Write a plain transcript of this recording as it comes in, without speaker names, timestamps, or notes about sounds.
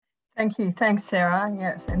Thank you. Thanks, Sarah.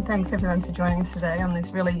 Yes, and thanks everyone for joining us today on this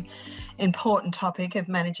really important topic of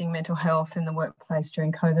managing mental health in the workplace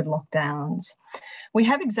during COVID lockdowns. We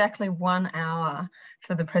have exactly 1 hour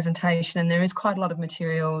for the presentation, and there is quite a lot of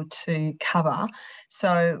material to cover.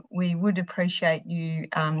 So we would appreciate you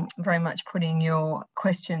very much putting your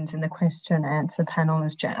questions in the question and answer panel,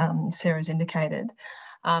 as Sarah's indicated.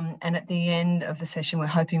 And at the end of the session, we're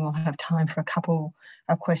hoping we'll have time for a couple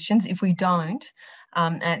of questions. If we don't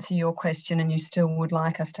answer your question and you still would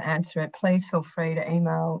like us to answer it, please feel free to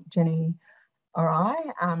email Jenny or I,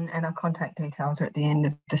 and our contact details are at the end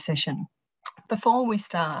of the session. Before we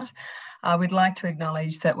start, we'd like to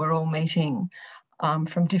acknowledge that we're all meeting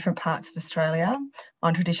from different parts of Australia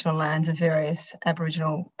on traditional lands of various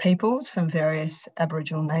Aboriginal peoples from various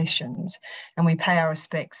Aboriginal nations, and we pay our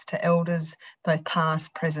respects to elders, both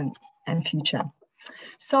past, present and future.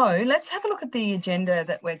 So let's have a look at the agenda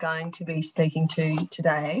that we're going to be speaking to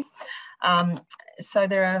today. So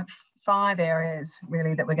there are 5 areas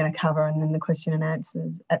really that we're going to cover, and then the question and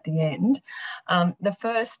answers at the end. The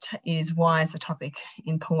first is, why is the topic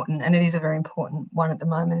important? And it is a very important one at the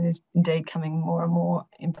moment. It is indeed coming more and more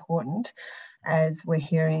important as we're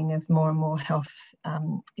hearing of more and more health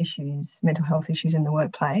issues, mental health issues in the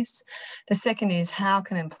workplace. The second is, how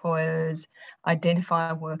can employers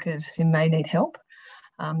identify workers who may need help?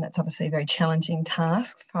 That's obviously a very challenging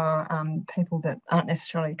task for people that aren't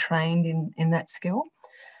necessarily trained in that skill.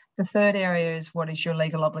 The third area is, what is your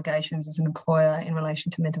legal obligations as an employer in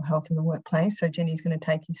relation to mental health in the workplace? So Jenny's going to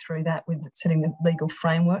take you through that with setting the legal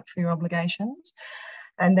framework for your obligations.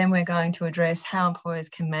 And then we're going to address how employers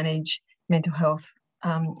can manage mental health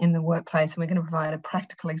in the workplace. And we're going to provide a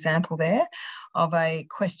practical example there of a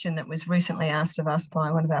question that was recently asked of us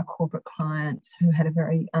by one of our corporate clients who had a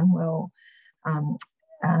very unwell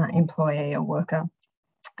employee or worker.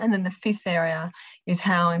 And then the fifth area is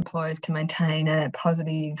how employers can maintain a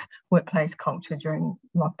positive workplace culture during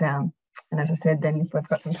lockdown. And as I said, then if we've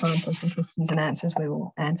got some time for some questions and answers, we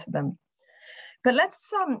will answer them. But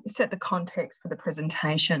let's set the context for the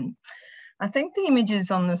presentation. I think the images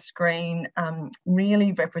on the screen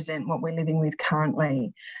really represent what we're living with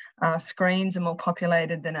currently. Our screens are more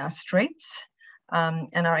populated than our streets.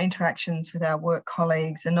 And our interactions with our work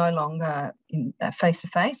colleagues are no longer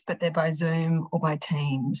face-to-face, but they're by Zoom or by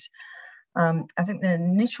Teams. I think the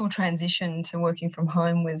initial transition to working from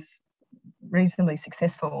home was reasonably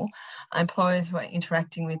successful. Employers were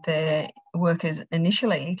interacting with their workers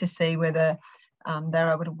initially to see whether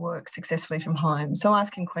they're able to work successfully from home. So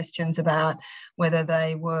asking questions about whether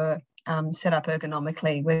they were set up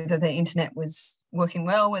ergonomically, whether the internet was working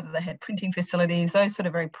well, whether they had printing facilities, those sort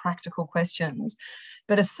of very practical questions.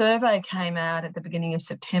 But a survey came out at the beginning of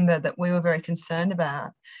September that we were very concerned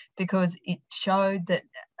about, because it showed that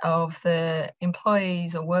of the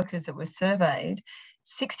employees or workers that were surveyed,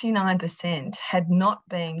 69% had not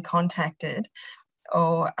been contacted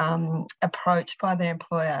or approached by their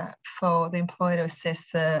employer for the employer to assess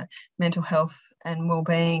the mental health and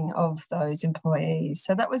wellbeing of those employees.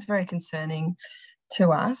 So that was very concerning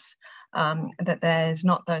to us, that there's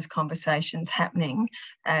not those conversations happening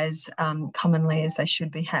as commonly as they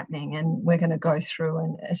should be happening. And we're going to go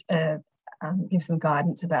through and give some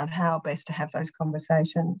guidance about how best to have those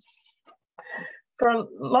conversations. For a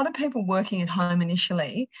lot of people working at home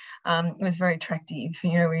initially, it was very attractive.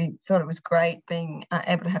 You know, we thought it was great being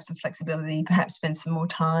able to have some flexibility, perhaps spend some more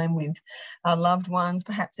time with our loved ones,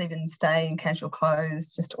 perhaps even stay in casual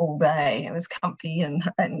clothes just all day. It was comfy and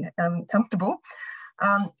comfortable.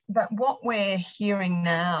 But what we're hearing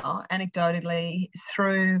now, anecdotally,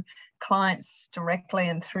 through clients directly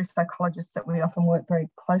and through psychologists that we often work very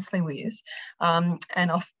closely with,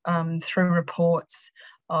 and through reports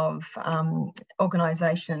of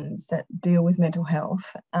organisations that deal with mental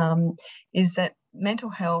health, is that mental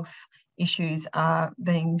health issues are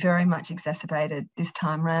being very much exacerbated this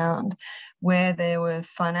time round. Where there were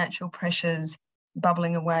financial pressures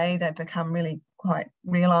bubbling away, they've become really quite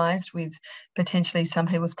realised, with potentially some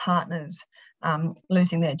people's partners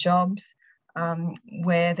losing their jobs,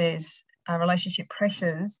 where there's relationship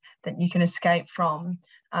pressures that you can escape from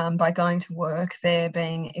by going to work, they're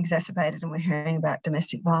being exacerbated, and we're hearing about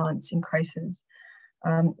domestic violence increases.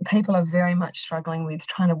 People are very much struggling with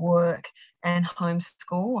trying to work and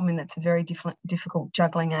homeschool. I mean, that's a very difficult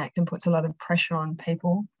juggling act and puts a lot of pressure on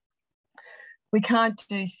people. We can't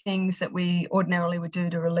do things that we ordinarily would do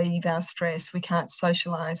to relieve our stress. We can't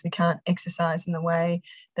socialise, we can't exercise in the way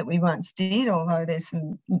that we once did, although there's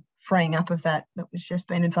some freeing up of that was just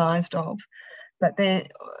been advised of. But there,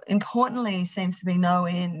 importantly, seems to be no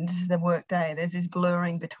end to the workday. There's this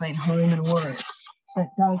blurring between home and work that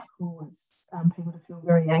does cause people to feel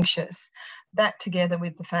very anxious. That, together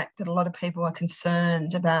with the fact that a lot of people are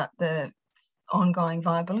concerned about the ongoing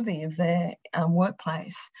viability of their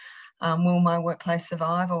workplace. Will my workplace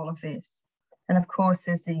survive all of this? And of course,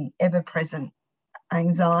 there's the ever-present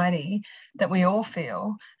anxiety that we all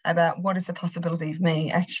feel about what is the possibility of me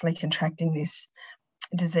actually contracting this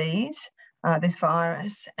disease, this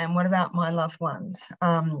virus, and what about my loved ones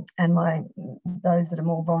and those that are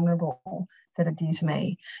more vulnerable that are dear to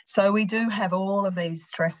me. So we do have all of these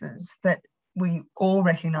stresses that we all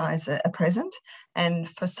recognise are present, and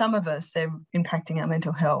for some of us they're impacting our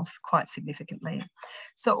mental health quite significantly.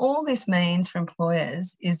 So all this means for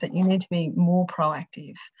employers is that you need to be more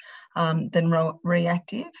proactive than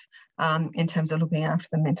reactive in terms of looking after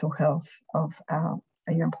the mental health of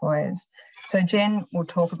your employers. So Jen will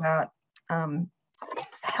talk about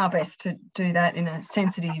how best to do that in a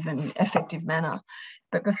sensitive and effective manner.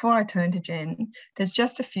 But before I turn to Jen, there's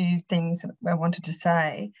just a few things that I wanted to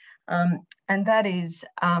say. And that is,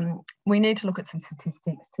 we need to look at some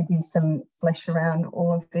statistics to give some flesh around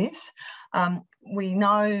all of this. We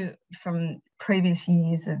know from previous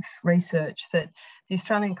years of research that the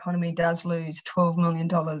Australian economy does lose $12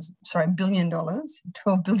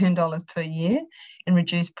 billion per year in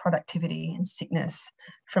reduced productivity and sickness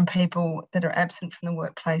from people that are absent from the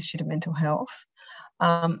workplace due to mental health.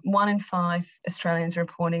 1 in 5 Australians are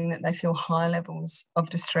reporting that they feel high levels of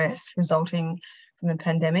distress resulting from the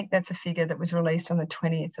pandemic. That's a figure that was released on the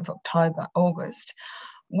 20th of August.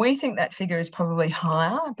 We think that figure is probably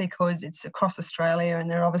higher because it's across Australia, and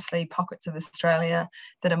there are obviously pockets of Australia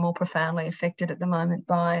that are more profoundly affected at the moment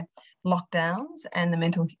by lockdowns and the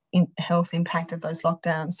mental health impact of those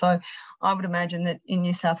lockdowns. So I would imagine that in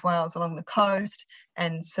New South Wales along the coast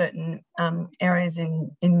and certain areas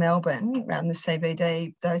in Melbourne around the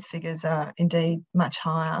CBD, those figures are indeed much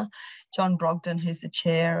higher. John Brogden, who's the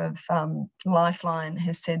chair of Lifeline,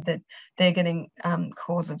 has said that they're getting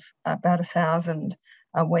calls of about 1,000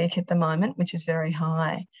 a week at the moment, which is very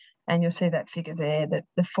high. And you'll see that figure there, that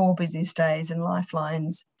the 4 busiest days in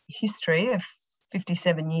Lifeline's history of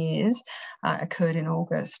 57 years occurred in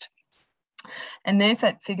August. And there's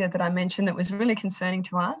that figure that I mentioned that was really concerning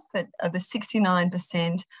to us, that the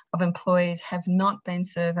 69% of employees have not been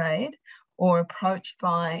surveyed or approached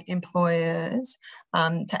by employers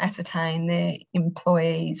to ascertain their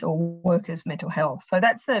employees' or workers' mental health. So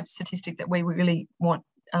that's a statistic that we really want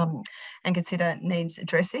and consider needs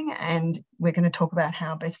addressing, and we're going to talk about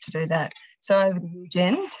how best to do that. So over to you,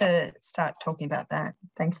 Jen, to start talking about that.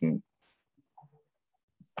 Thank you.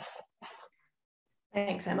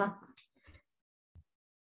 Thanks, Emma.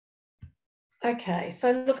 Okay,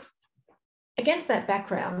 so look, against that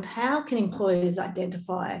background, how can employers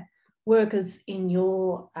identify workers in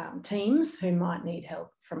your teams who might need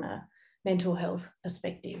help from a mental health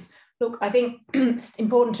perspective? Look, I think it's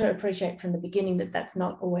important to appreciate from the beginning that that's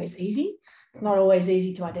not always easy. It's not always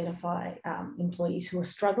easy to identify employees who are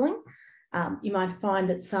struggling. You might find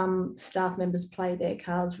that some staff members play their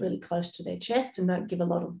cards really close to their chest and don't give a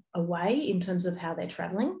lot away in terms of how they're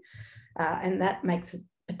travelling. And that makes it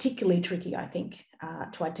particularly tricky, I think,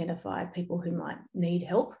 to identify people who might need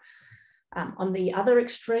help. On the other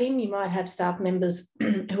extreme, you might have staff members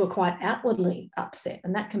who are quite outwardly upset,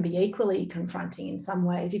 and that can be equally confronting in some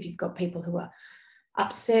ways if you've got people who are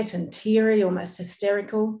upset and teary, almost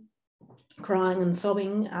hysterical, crying and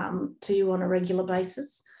sobbing to you on a regular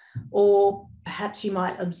basis. Or perhaps you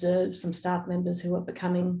might observe some staff members who are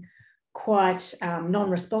becoming quite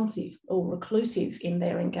non-responsive or reclusive in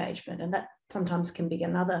their engagement, and that sometimes can be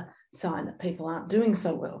another sign that people aren't doing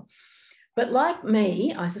so well. But like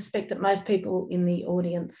me, I suspect that most people in the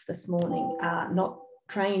audience this morning are not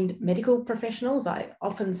trained medical professionals. I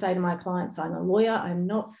often say to my clients, I'm a lawyer, I'm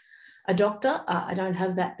not a doctor, I don't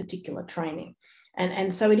have that particular training.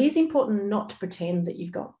 And so it is important not to pretend that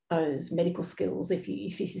you've got those medical skills if you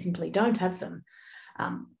simply don't have them.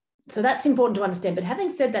 So that's important to understand. But having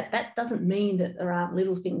said that, that doesn't mean that there aren't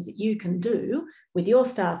little things that you can do with your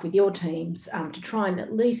staff, with your teams, to try and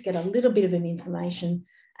at least get a little bit of information,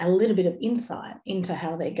 a little bit of insight into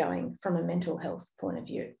how they're going from a mental health point of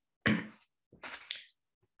view.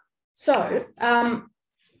 So,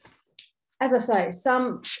 as I say,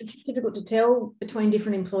 it's difficult to tell between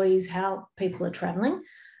different employees how people are travelling,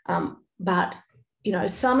 but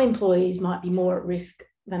some employees might be more at risk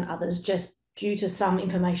than others just due to some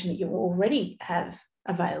information that you already have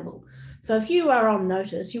available. So if you are on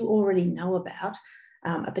notice, you already know about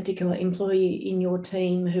a particular employee in your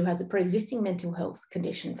team who has a pre-existing mental health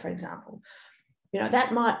condition, for example.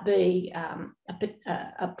 that might be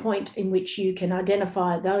a point in which you can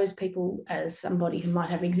identify those people as somebody who might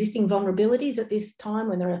have existing vulnerabilities at this time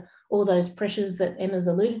when there are all those pressures that Emma's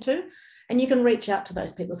alluded to, and you can reach out to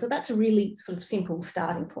those people. So that's a really sort of simple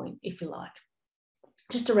starting point, if you like,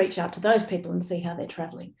 just to reach out to those people and see how they're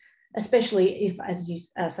travelling, especially if, as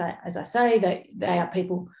I say, they are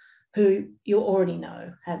people who you already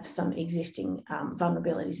know have some existing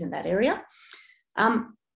vulnerabilities in that area.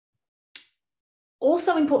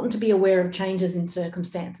 Also important to be aware of changes in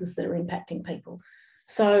circumstances that are impacting people.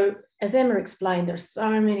 So as Emma explained, there are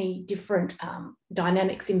so many different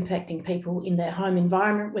dynamics impacting people in their home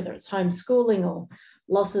environment, whether it's homeschooling or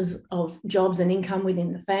losses of jobs and income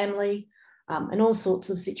within the family, and all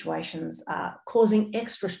sorts of situations causing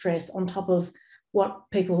extra stress on top of what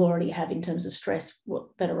people already have in terms of stress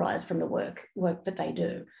that arise from the work that they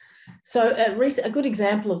do. So a good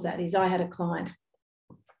example of that is I had a client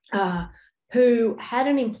who had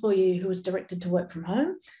an employee who was directed to work from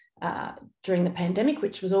home during the pandemic,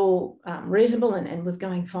 which was all reasonable and was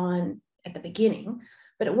going fine at the beginning.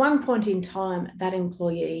 But at one point in time, that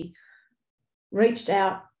employee reached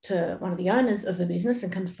out to one of the owners of the business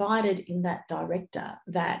and confided in that director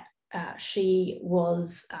that she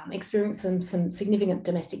was experiencing some significant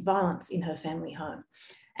domestic violence in her family home.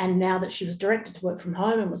 And now that she was directed to work from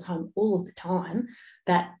home and was home all of the time,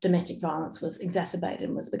 that domestic violence was exacerbated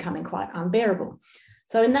and was becoming quite unbearable.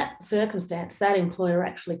 So in that circumstance, that employer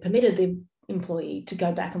actually permitted the employee to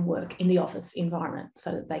go back and work in the office environment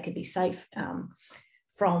so that they could be safer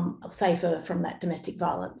from that domestic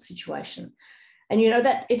violence situation. And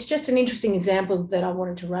that it's just an interesting example that I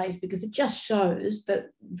wanted to raise because it just shows that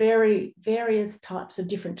various types of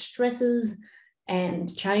different stresses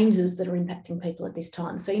and changes that are impacting people at this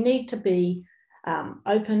time. So you need to be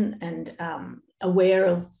open and aware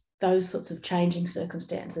of those sorts of changing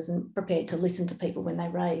circumstances and prepared to listen to people when they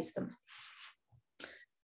raise them.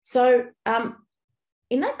 So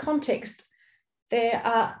in that context, there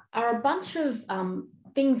are a bunch of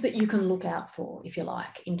things that you can look out for, if you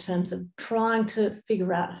like, in terms of trying to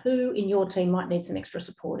figure out who in your team might need some extra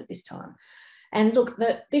support at this time. And look,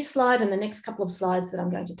 this slide and the next couple of slides that I'm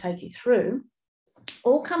going to take you through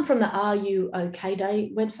all come from the Are You OK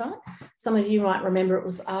Day website. Some of you might remember it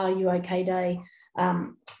was Are You OK Day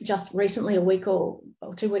just recently, a week or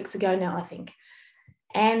 2 weeks ago now, I think.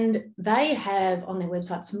 And they have on their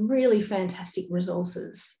website some really fantastic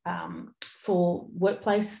resources for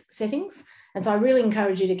workplace settings. And so I really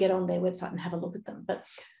encourage you to get on their website and have a look at them. But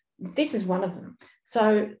this is one of them.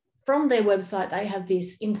 So from their website, they have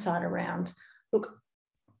this insight around, look,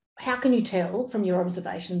 how can you tell from your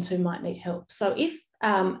observations who might need help? So if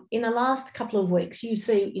in the last couple of weeks you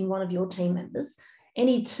see in one of your team members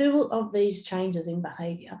any two of these changes in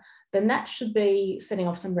behaviour, then that should be setting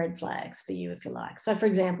off some red flags for you, if you like. So for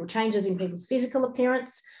example, changes in people's physical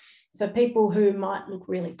appearance. So people who might look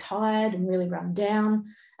really tired and really run down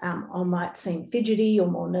or might seem fidgety or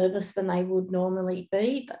more nervous than they would normally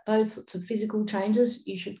be. Those sorts of physical changes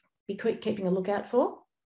you should be keeping a lookout for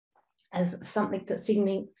as something that's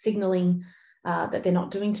signalling that they're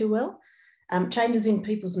not doing too well. Changes in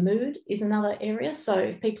people's mood is another area. So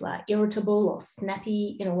if people are irritable or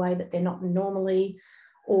snappy in a way that they're not normally,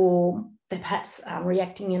 or they're perhaps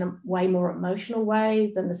reacting in a way more emotional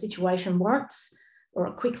way than the situation warrants, or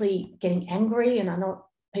are quickly getting angry and are not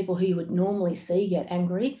people who you would normally see get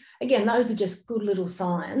angry, again, those are just good little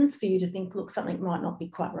signs for you to think, look, something might not be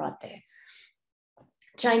quite right there.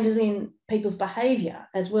 Changes in people's behaviour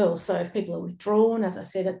as well. So if people are withdrawn, as I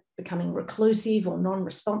said, are becoming reclusive or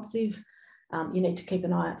non-responsive, you need to keep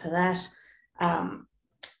an eye out for that.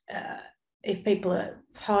 If people are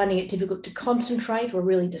finding it difficult to concentrate or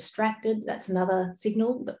really distracted, that's another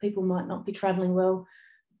signal that people might not be travelling well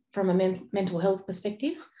from a mental health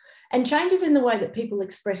perspective. And changes in the way that people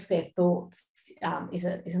express their thoughts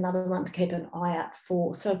is another one to keep an eye out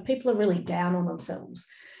for. So if people are really down on themselves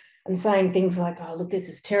and saying things like, oh, look, this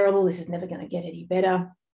is terrible, this is never going to get any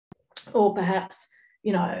better, or perhaps,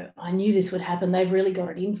 I knew this would happen, they've really got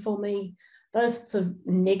it in for me. Those sorts of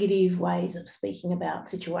negative ways of speaking about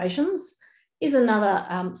situations is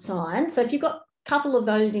another sign. So if you've got a couple of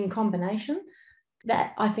those in combination,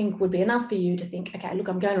 that I think would be enough for you to think, okay, look,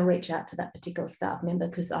 I'm going to reach out to that particular staff member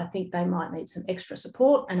because I think they might need some extra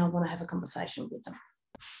support and I want to have a conversation with them.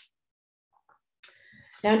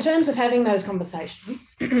 Now, in terms of having those conversations,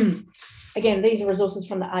 again, these are resources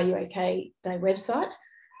from the Are You OK Day website.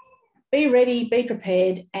 Be ready, be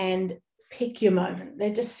prepared, and pick your moment.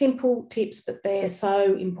 They're just simple tips, but they're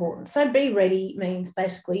so important. So be ready means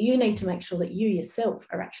basically you need to make sure that you yourself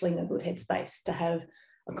are actually in a good headspace to have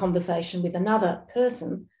a conversation with another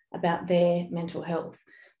person about their mental health.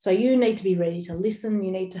 So you need to be ready to listen.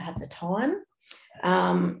 You need to have the time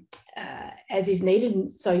as is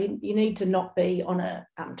needed. So you need to not be on a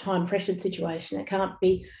time pressured situation. It can't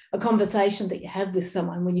be a conversation that you have with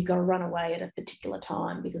someone when you've got to run away at a particular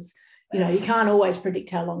time, because you can't always predict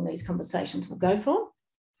how long these conversations will go for.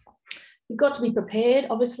 You've got to be prepared,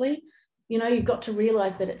 obviously. You've got to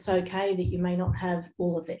realise that it's okay that you may not have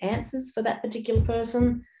all of the answers for that particular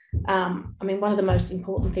person. One of the most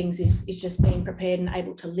important things is just being prepared and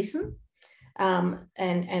able to listen,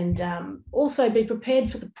 and also be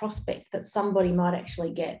prepared for the prospect that somebody might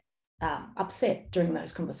actually get upset during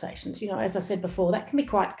those conversations. As I said before, that can be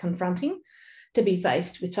quite confronting to be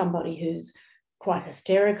faced with somebody who's quite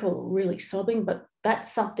hysterical or really sobbing, but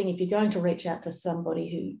that's something, if you're going to reach out to somebody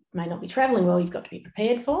who may not be travelling well, you've got to be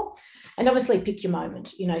prepared for. And obviously pick your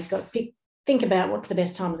moment. You've got to think about what's the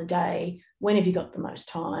best time of the day, when have you got the most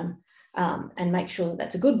time, and make sure that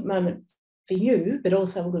that's a good moment for you, but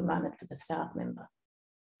also a good moment for the staff member.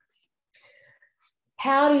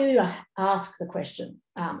 How do you ask the question?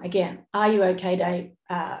 Again, Are You OK Day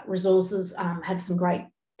resources have some great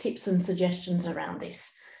tips and suggestions around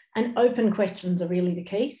this. And open questions are really the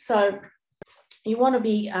key. So you want to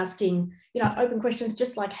be asking, open questions,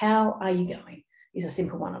 just like, how are you going? Is a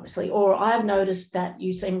simple one, obviously. Or I've noticed that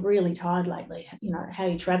you seem really tired lately. How are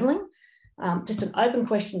you travelling? Just an open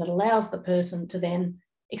question that allows the person to then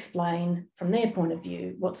explain from their point of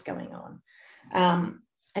view what's going on.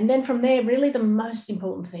 And then from there, really the most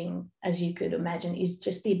important thing, as you could imagine, is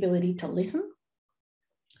just the ability to listen.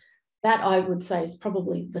 That, I would say, is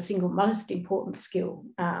probably the single most important skill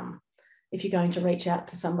if you're going to reach out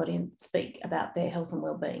to somebody and speak about their health and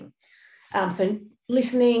wellbeing. So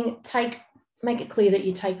listening, make it clear that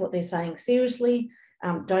you take what they're saying seriously.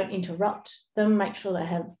 Don't interrupt them. Make sure they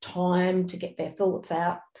have time to get their thoughts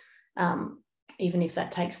out, even if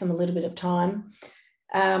that takes them a little bit of time.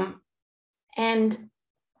 And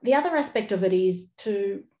the other aspect of it is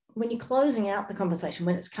when you're closing out the conversation,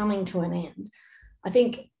 when it's coming to an end, I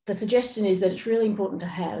think the suggestion is that it's really important to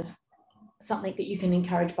have something that you can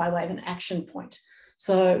encourage by way of an action point.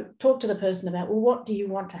 So talk to the person about, well, what do you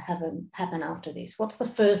want to happen after this? What's the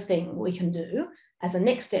first thing we can do as a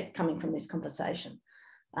next step coming from this conversation?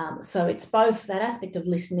 So it's both that aspect of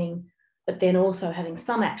listening, but then also having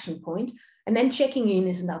some action point. And then checking in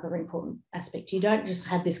is another important aspect. You don't just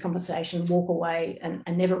have this conversation, walk away and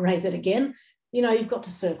never raise it again. You've got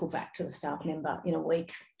to circle back to the staff member in a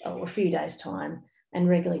week or a few days' time and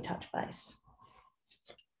regularly touch base.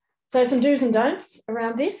 So some do's and don'ts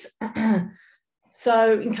around this.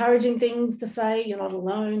 So encouraging things to say, you're not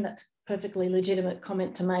alone. That's a perfectly legitimate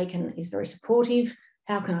comment to make and is very supportive.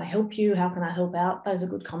 How can I help you? How can I help out? Those are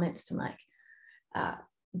good comments to make.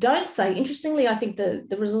 Don't say, interestingly, I think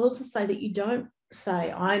the resources say that you don't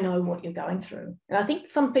say, I know what you're going through. And I think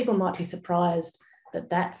some people might be surprised that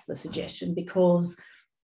that's the suggestion, because,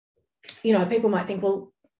 people might think,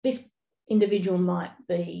 well, this individual might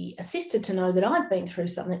be assisted to know that I've been through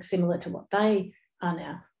something similar to what they are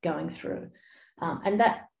now going through. And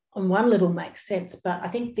that on one level makes sense. But I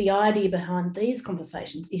think the idea behind these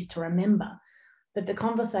conversations is to remember that the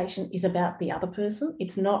conversation is about the other person.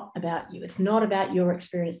 It's not about you. It's not about your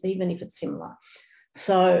experience, even if it's similar.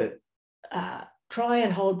 So try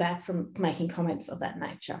and hold back from making comments of that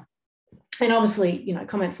nature. And obviously,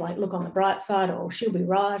 comments like, look on the bright side, or she'll be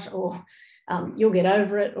right, or you'll get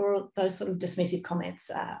over it, or those sort of dismissive comments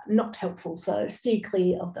are not helpful. So steer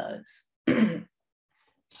clear of those.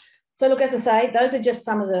 So look, as I say, those are just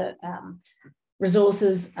some of the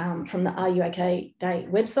resources from the Are You OK Day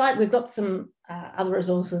website. We've got some other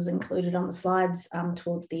resources included on the slides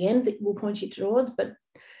towards the end that we'll point you towards, but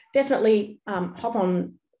definitely hop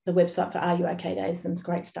on the website for Are You OK Day. There's some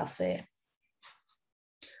great stuff there.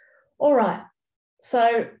 All right,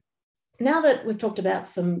 so now that we've talked about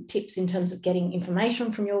some tips in terms of getting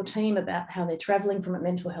information from your team about how they're travelling from a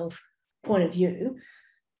mental health point of view,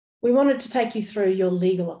 we wanted to take you through your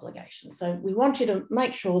legal obligations. So we want you to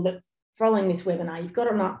make sure that following this webinar, you've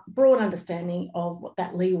got a broad understanding of what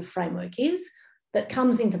that legal framework is that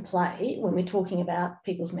comes into play when we're talking about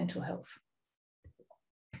people's mental health.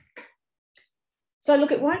 So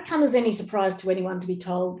look, it won't come as any surprise to anyone to be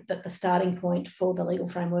told that the starting point for the legal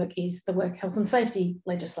framework is the work health and safety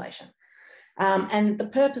legislation. And the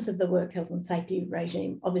purpose of the work health and safety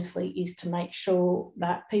regime, obviously, is to make sure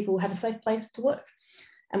that people have a safe place to work.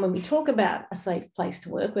 And when we talk about a safe place to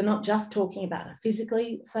work, we're not just talking about a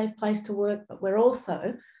physically safe place to work, but we're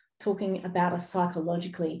also talking about a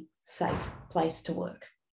psychologically safe place to work.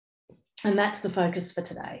 And that's the focus for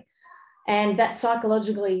today. And that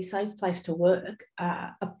psychologically safe place to work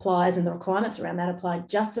applies, and the requirements around that apply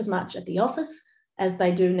just as much at the office as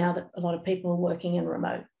they do now that a lot of people are working in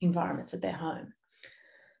remote environments at their home.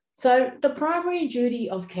 So the primary duty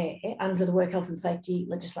of care under the work health and safety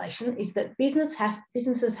legislation is that businesses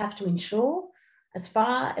have to ensure, as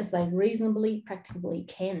far as they reasonably practicably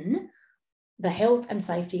can, the health and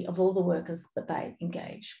safety of all the workers that they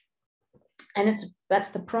engage. And that's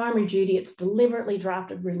the primary duty. It's deliberately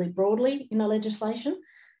drafted really broadly in the legislation.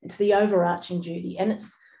 It's the overarching duty, and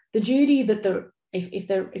it's the duty that if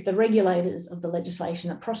the regulators of the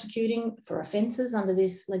legislation are prosecuting for offences under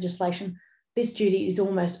this legislation, this duty is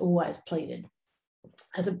almost always pleaded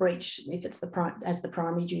as a breach if it's as the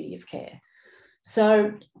primary duty of care.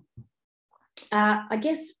 So I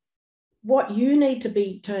guess what you need to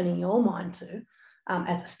be turning your mind to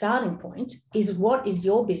as a starting point is, what is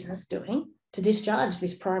your business doing to discharge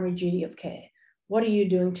this primary duty of care? What are you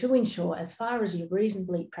doing to ensure, as far as you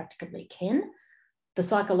reasonably practicably can, the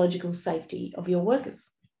psychological safety of your workers?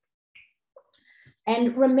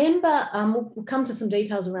 And remember, we'll come to some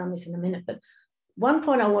details around this in a minute, but one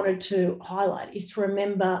point I wanted to highlight is to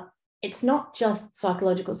remember it's not just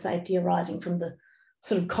psychological safety arising from the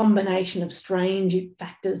sort of combination of strange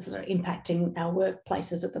factors that are impacting our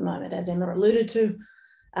workplaces at the moment, as Emma alluded to,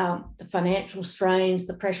 the financial strains,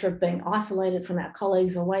 the pressure of being isolated from our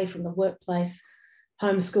colleagues, away from the workplace,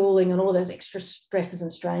 homeschooling, and all those extra stresses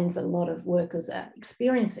and strains that a lot of workers are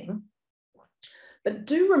experiencing. But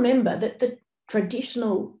do remember that the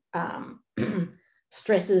traditional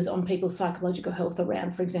stresses on people's psychological health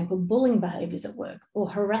around, for example, bullying behaviours at work or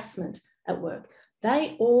harassment at work,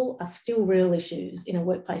 they all are still real issues in a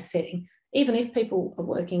workplace setting. Even if people are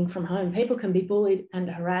working from home, people can be bullied and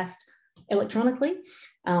harassed electronically,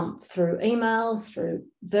 through emails, through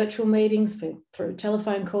virtual meetings, through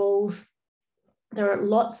telephone calls. There are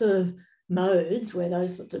lots of modes where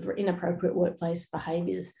those sorts of inappropriate workplace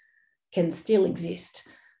behaviours can still exist.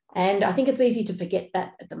 And I think it's easy to forget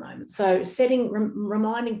that at the moment. So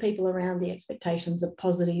reminding people around the expectations of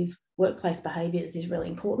positive workplace behaviours is really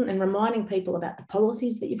important, and reminding people about the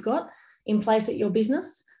policies that you've got in place at your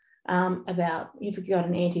business, about if you've got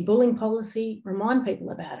an anti-bullying policy, remind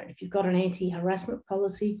people about it. If you've got an anti-harassment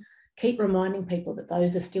policy, keep reminding people that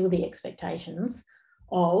those are still the expectations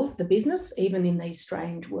of the business, even in these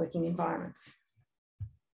strange working environments.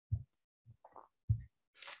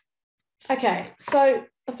 Okay, so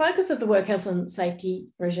the focus of the work health and safety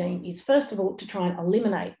regime is, first of all, to try and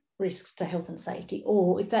eliminate risks to health and safety,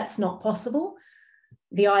 or if that's not possible,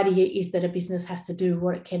 the idea is that a business has to do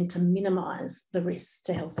what it can to minimise the risks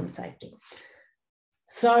to health and safety.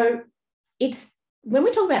 So when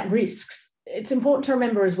we talk about risks, it's important to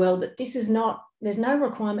remember as well that there's no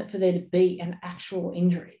requirement for there to be an actual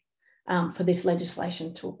injury for this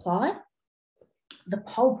legislation to apply. The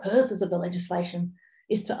whole purpose of the legislation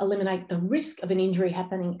is to eliminate the risk of an injury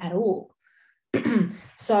happening at all.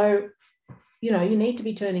 So, you need to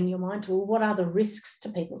be turning your mind to, well, what are the risks to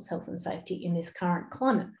people's health and safety in this current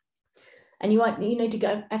climate? And you need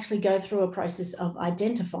to actually go through a process of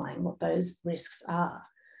identifying what those risks are.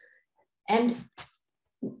 And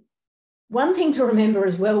one thing to remember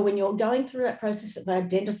as well, when you're going through that process of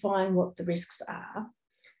identifying what the risks are,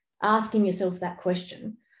 asking yourself that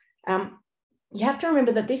question, you have to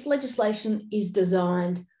remember that this legislation is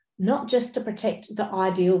designed not just to protect the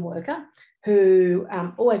ideal worker who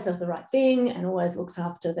always does the right thing and always looks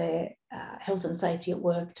after their health and safety at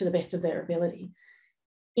work to the best of their ability.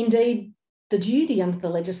 Indeed, the duty under the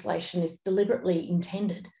legislation is deliberately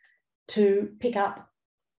intended to pick up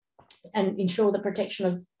and ensure the protection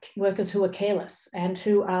of workers who are careless and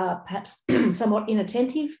who are perhaps somewhat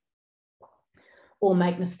inattentive or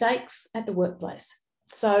make mistakes at the workplace.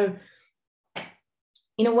 So,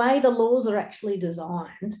 in a way, the laws are actually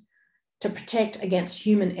designed to protect against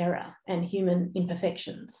human error and human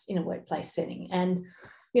imperfections in a workplace setting. And,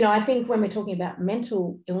 I think when we're talking about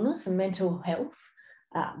mental illness and mental health,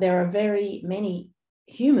 there are very many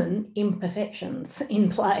human imperfections in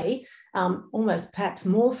play, almost perhaps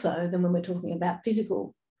more so than when we're talking about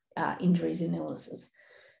physical injuries and illnesses.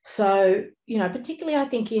 So, particularly I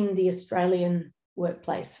think in the Australian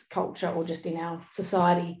workplace culture, or just in our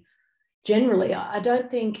society generally, I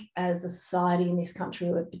don't think as a society in this country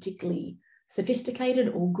we're particularly sophisticated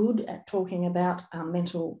or good at talking about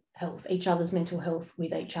mental health, each other's mental health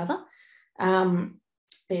with each other.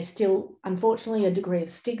 There's still, unfortunately, a degree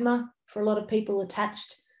of stigma for a lot of people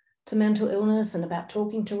attached to mental illness and about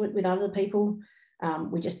talking to it with other people.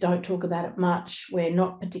 We just don't talk about it much. We're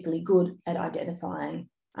not particularly good at identifying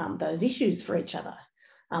those issues for each other,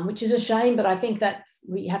 which is a shame, but I think that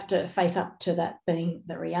we have to face up to that being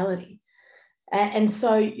the reality. And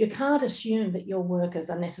so you can't assume that your workers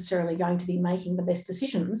are necessarily going to be making the best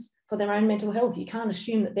decisions for their own mental health. You can't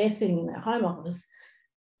assume that they're sitting in their home office,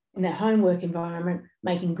 in their home work environment,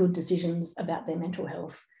 making good decisions about their mental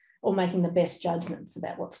health or making the best judgments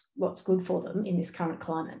about what's good for them in this current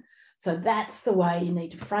climate. So that's the way you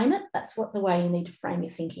need to frame it. That's the way you need to frame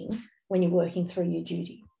your thinking when you're working through your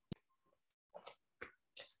duty.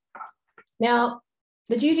 Now,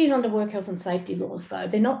 the duties under work health and safety laws, though,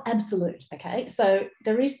 they're not absolute, okay? So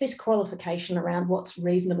there is this qualification around what's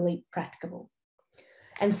reasonably practicable.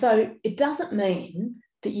 And so it doesn't mean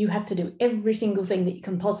that you have to do every single thing that you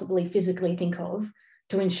can possibly physically think of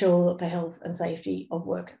to ensure the health and safety of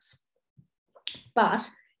workers. But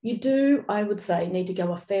you do, I would say, need to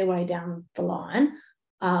go a fair way down the line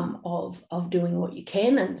of doing what you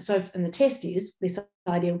can. And the test is this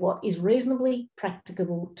idea of what is reasonably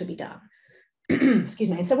practicable to be done. Excuse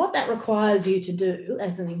me. And so what that requires you to do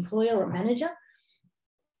as an employer or manager,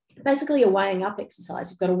 basically a weighing up exercise.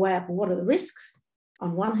 You've got to weigh up what are the risks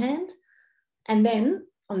on one hand, and then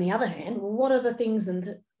on the other hand, what are the things and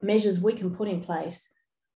the measures we can put in place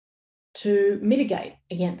to mitigate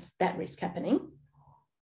against that risk happening.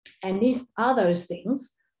 And are those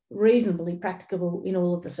things reasonably practicable in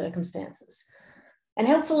all of the circumstances? And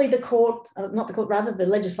helpfully the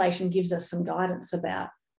legislation gives us some guidance about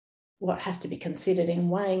what has to be considered in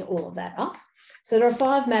weighing all of that up. So there are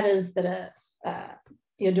 5 matters that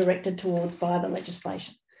you're directed towards by the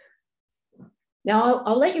legislation. Now,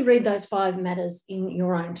 I'll let you read those 5 matters in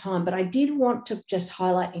your own time, but I did want to just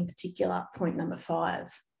highlight in particular point number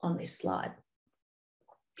 5 on this slide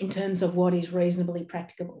in terms of what is reasonably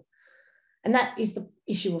practicable. And that is the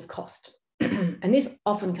issue of cost. And this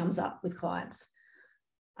often comes up with clients.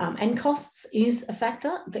 And costs is a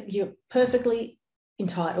factor that you're perfectly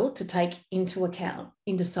entitled to take into account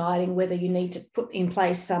in deciding whether you need to put in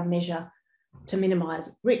place some measure to minimise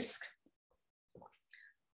risk.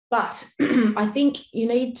 But I think you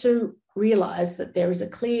need to realise that there is a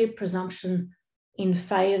clear presumption in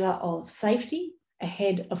favour of safety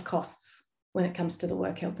ahead of costs when it comes to the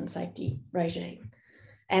work health and safety regime.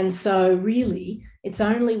 And so really, it's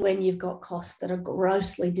only when you've got costs that are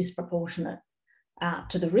grossly disproportionate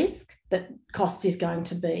to the risk that cost is going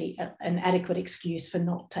to be an adequate excuse for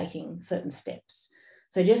not taking certain steps.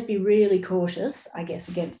 So just be really cautious, I guess,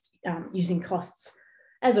 against using costs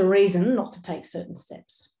as a reason not to take certain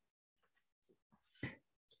steps.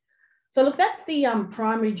 So look, that's the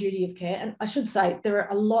primary duty of care. And I should say there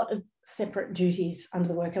are a lot of separate duties under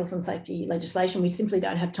the work health and safety legislation. We simply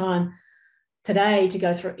don't have time today to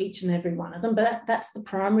go through each and every one of them, but that's the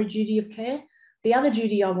primary duty of care. The other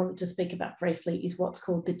duty I wanted to speak about briefly is what's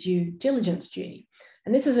called the due diligence duty.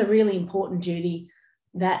 And this is a really important duty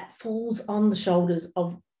that falls on the shoulders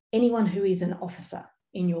of anyone who is an officer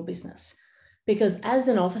in your business. Because as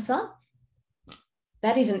an officer,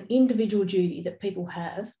 that is an individual duty that people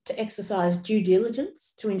have to exercise due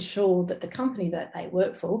diligence to ensure that the company that they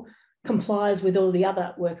work for complies with all the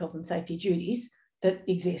other work health and safety duties that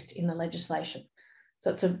exist in the legislation. So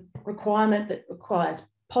it's a requirement that requires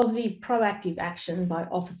positive, proactive action by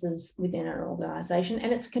officers within an organisation,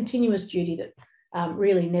 and it's a continuous duty that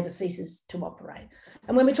really never ceases to operate.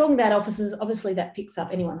 And when we're talking about officers, obviously that picks up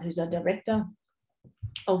anyone who's a director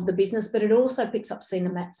of the business, but it also picks up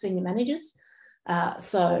senior managers.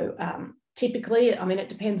 Typically, I mean, it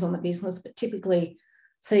depends on the business, but typically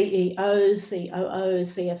CEOs,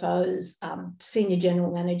 COOs, CFOs, senior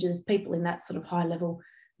general managers, people in that sort of high-level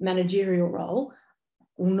managerial role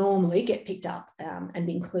will normally get picked up and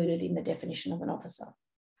be included in the definition of an officer.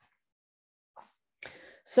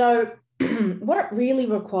 So what it really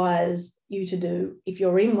requires you to do if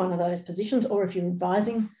you're in one of those positions or if you're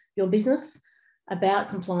advising your business about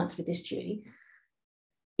compliance with this duty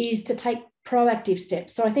is to take proactive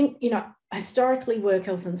steps. So I think, historically work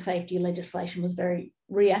health and safety legislation was very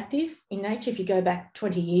reactive in nature. If you go back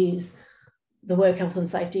 20 years, the work health and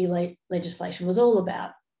safety legislation was all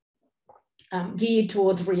about geared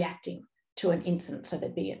towards reacting to an incident. So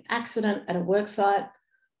there'd be an accident at a work site,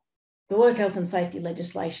 the work health and safety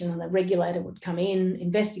legislation and the regulator would come in,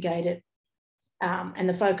 investigate it, and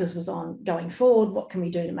the focus was on going forward, what can we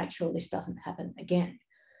do to make sure this doesn't happen again?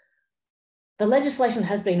 The legislation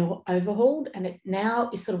has been overhauled and it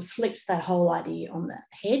now is sort of flips that whole idea on the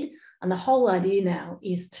head. And the whole idea now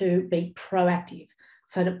is to be proactive.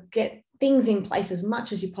 So to get things in place as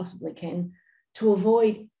much as you possibly can to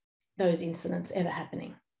avoid those incidents ever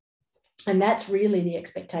happening. And that's really the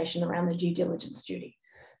expectation around the due diligence duty.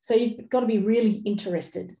 So you've got to be really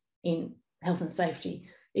interested in health and safety.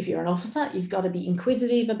 If you're an officer, you've got to be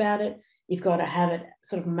inquisitive about it. You've got to have it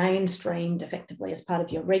sort of mainstreamed effectively as part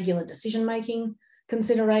of your regular decision-making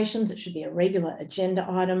considerations. It should be a regular agenda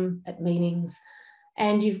item at meetings.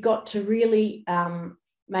 And you've got to really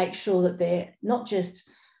make sure that they're not just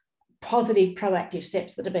positive, proactive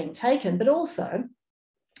steps that are being taken, but also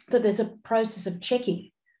that there's a process of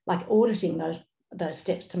checking, like auditing those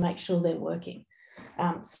steps to make sure they're working.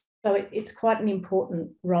 So it's quite an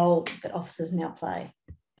important role that officers now play.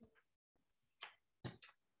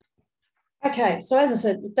 Okay, so as I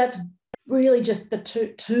said, that's really just the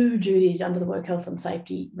two duties under the work health and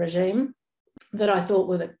safety regime that I thought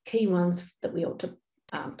were the key ones that we ought to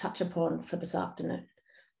touch upon for this afternoon.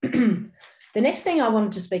 The next thing I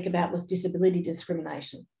wanted to speak about was disability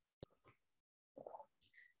discrimination.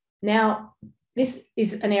 Now, this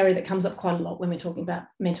is an area that comes up quite a lot when we're talking about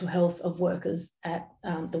mental health of workers at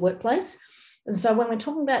the workplace. And so when we're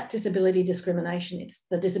talking about disability discrimination, it's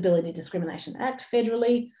the Disability Discrimination Act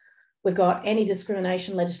federally. We've got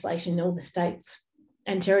anti-discrimination legislation in all the states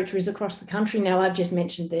and territories across the country. Now, I've just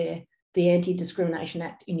mentioned there the Anti-Discrimination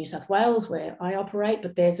Act in New South Wales, where I operate,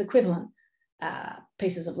 but there's equivalent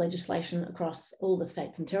pieces of legislation across all the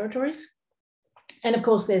states and territories. And of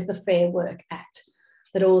course, there's the Fair Work Act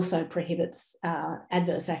that also prohibits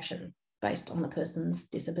adverse action based on a person's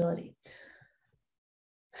disability.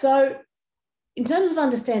 So in terms of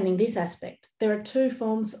understanding this aspect, there are two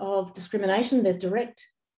forms of discrimination. There's direct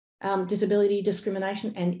disability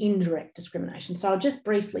discrimination and indirect discrimination. So I'll just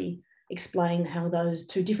briefly explain how those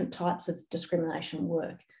two different types of discrimination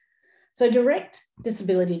work. So direct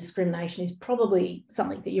disability discrimination is probably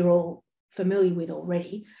something that you're all familiar with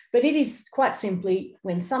already, but it is quite simply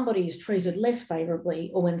when somebody is treated less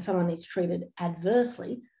favourably or when someone is treated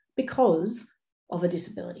adversely because of a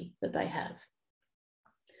disability that they have.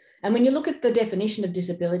 And when you look at the definition of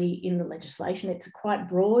disability in the legislation, it's a quite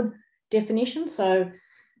broad definition. So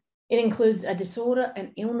it includes a disorder,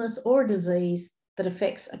 an illness or a disease that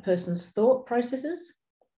affects a person's thought processes,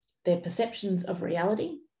 their perceptions of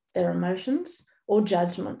reality, their emotions or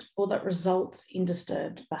judgment, or that results in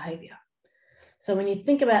disturbed behaviour. So when you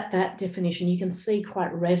think about that definition, you can see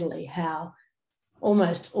quite readily how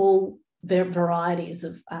almost all varieties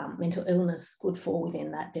of mental illness would fall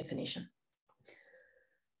within that definition.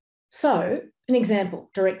 So an example,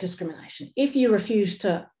 direct discrimination. If you refuse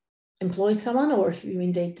to employ someone or if you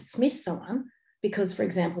indeed dismiss someone because, for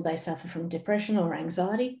example, they suffer from depression or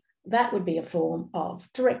anxiety, that would be a form of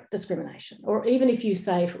direct discrimination. Or even if you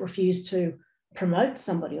say refuse to promote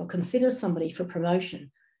somebody or consider somebody for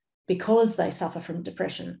promotion because they suffer from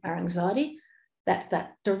depression or anxiety, that's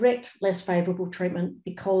that direct, less favourable treatment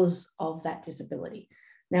because of that disability.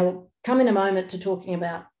 Now, we'll come in a moment to talking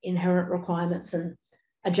about inherent requirements and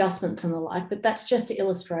adjustments and the like, but that's just to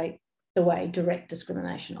illustrate the way direct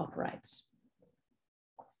discrimination operates.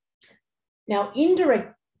 Now,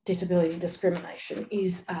 indirect disability discrimination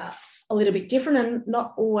is a little bit different and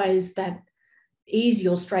not always that easy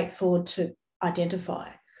or straightforward to identify.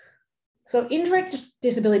 So indirect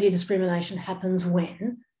disability discrimination happens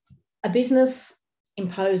when a business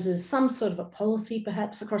imposes some sort of a policy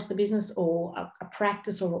perhaps across the business or a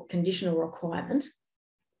practice or a condition or requirement.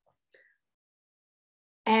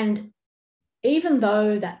 And even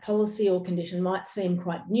though that policy or condition might seem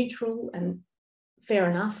quite neutral and fair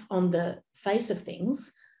enough on the face of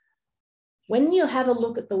things, when you have a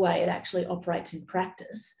look at the way it actually operates in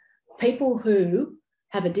practice, people who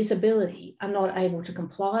have a disability are not able to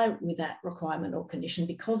comply with that requirement or condition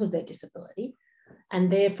because of their disability,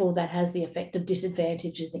 and therefore that has the effect of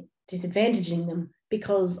disadvantaging them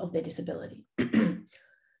because of their disability.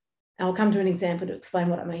 I'll come to an example to explain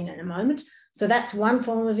what I mean in a moment. So that's one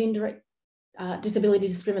form of indirect disability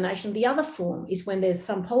discrimination. The other form is when there's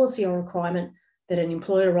some policy or requirement that an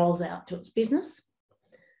employer rolls out to its business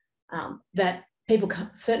that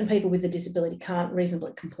certain people with a disability can't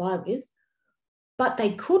reasonably comply with, but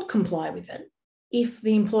they could comply with it if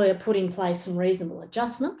the employer put in place some reasonable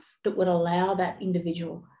adjustments that would allow that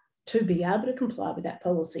individual to be able to comply with that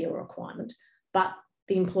policy or requirement, but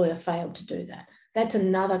the employer failed to do that. That's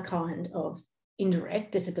another kind of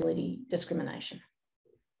indirect disability discrimination.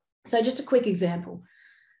 So just a quick example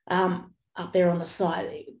up there on the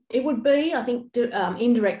slide. It would be, I think,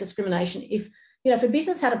 indirect discrimination if, if a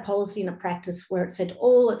business had a policy and a practice where it said to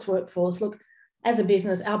all its workforce, look, as a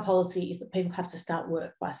business, our policy is that people have to start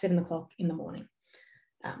work by 7 o'clock in the morning.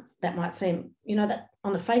 That might seem, that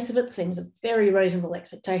on the face of it seems a very reasonable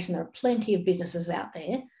expectation. There are plenty of businesses out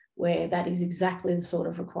there where that is exactly the sort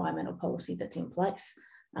of requirement or policy that's in place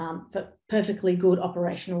for perfectly good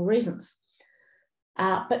operational reasons.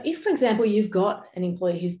 But if, for example, you've got an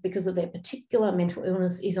employee who, because of their particular mental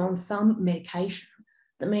illness, is on some medication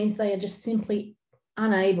that means they are just simply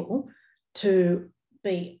unable to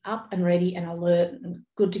be up and ready and alert and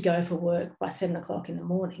good to go for work by 7 o'clock in the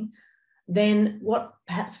morning, then what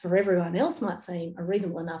perhaps for everyone else might seem a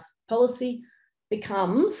reasonable enough policy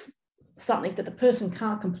becomes something that the person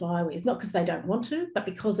can't comply with, not because they don't want to, but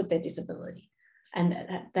because of their disability. And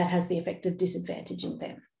that has the effect of disadvantaging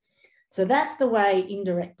them. So that's the way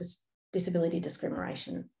indirect disability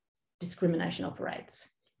discrimination operates.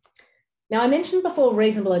 Now, I mentioned before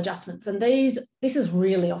reasonable adjustments, and this is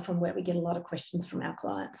really often where we get a lot of questions from our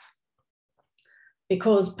clients,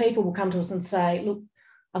 because people will come to us and say, look,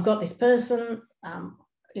 I've got this person,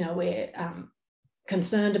 we're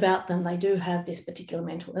concerned about them. They do have this particular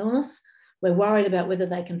mental illness. We're worried about whether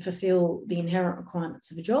they can fulfill the inherent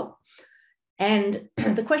requirements of a job. And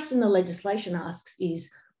the question the legislation asks is,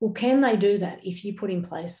 well, can they do that if you put in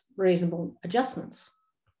place reasonable adjustments?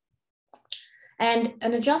 And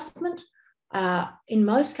an adjustment, in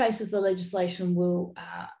most cases, the legislation will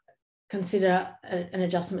consider an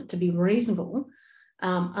adjustment to be reasonable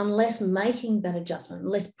unless making that adjustment,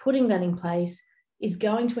 unless putting that in place is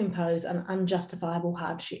going to impose an unjustifiable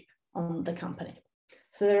hardship on the company.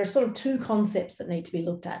 So there are sort of two concepts that need to be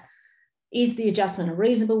looked at. Is the adjustment a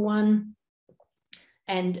reasonable one?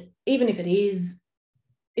 And even if it is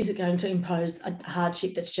it going to impose a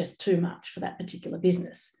hardship that's just too much for that particular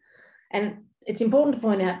business? And it's important to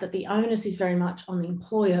point out that the onus is very much on the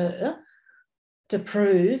employer to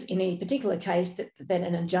prove in any particular case that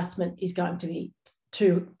an adjustment is going to be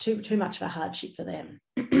too much of a hardship for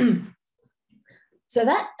them. So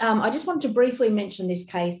that, I just wanted to briefly mention this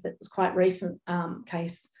case that was quite recent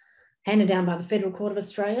case handed down by the Federal Court of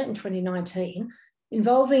Australia in 2019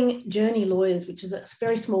 involving Jenny Lawyers, which is a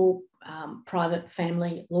very small private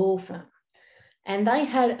family law firm. And they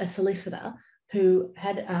had a solicitor who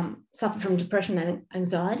had suffered from depression and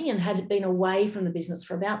anxiety and had been away from the business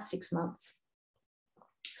for about 6 months.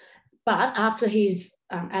 But after his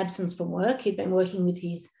absence from work, he'd been working with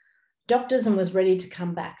his doctors and was ready to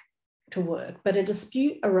come back to work. But a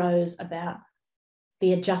dispute arose about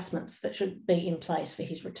the adjustments that should be in place for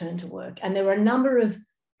his return to work. And there were a number of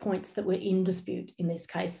points that were in dispute in this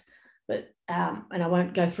case, but and I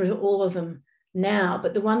won't go through all of them now,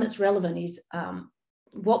 but the one that's relevant is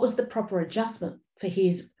what was the proper adjustment for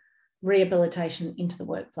his rehabilitation into the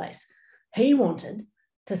workplace? He wanted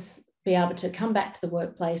to be able to come back to the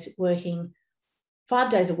workplace working 5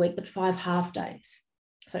 days a week, but 5 half days.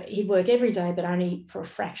 So he'd work every day, but only for a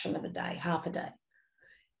fraction of a day, half a day.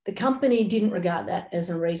 The company didn't regard that as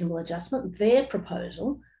a reasonable adjustment. Their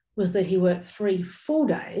proposal was that he work 3 full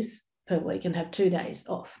days per week and have 2 days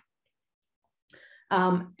off.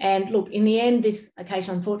 And look, in the end, this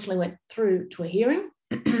occasion unfortunately went through to a hearing,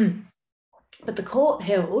 but the court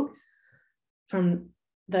held from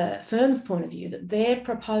the firm's point of view that their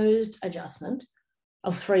proposed adjustment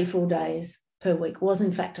of 3 full days per week was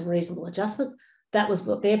in fact a reasonable adjustment. That was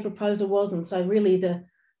what their proposal was. And so really the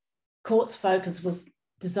court's focus was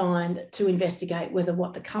designed to investigate whether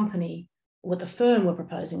what the firm were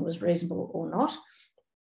proposing was reasonable or not.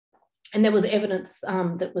 And there was evidence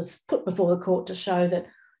that was put before the court to show that,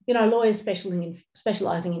 lawyers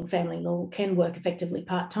specialising in family law can work effectively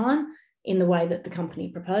part-time in the way that the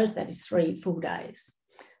company proposed, that is 3 full days.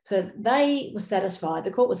 So they were satisfied,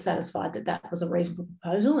 the court was satisfied that that was a reasonable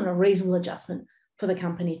proposal and a reasonable adjustment for the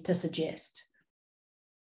company to suggest.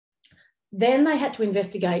 Then they had to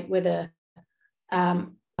investigate whether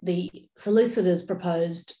the solicitor's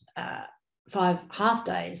proposed 5 half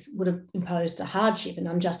days would have imposed a hardship, an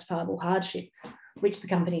unjustifiable hardship, which the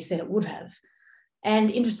company said it would have.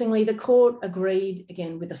 And interestingly, the court agreed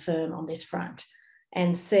again with the firm on this front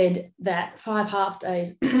and said that 5 half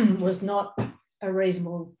days was not a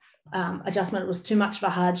reasonable adjustment. It was too much of a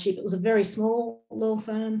hardship. It was a very small law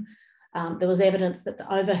firm. There was evidence that the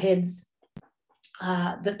overheads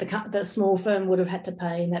that the small firm would have had to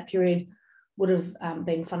pay in that period would have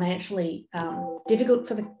been financially difficult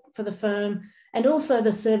for the firm, and also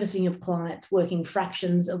the servicing of clients working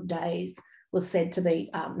fractions of days was said to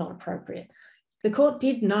be not appropriate. The court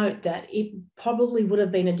did note that it probably would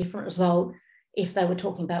have been a different result if they were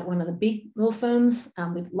talking about one of the big law firms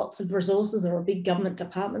with lots of resources or a big government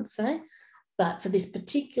department, say. But for this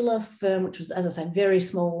particular firm, which was, as I say, very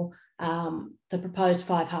small, the proposed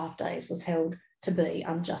 5 half days was held to be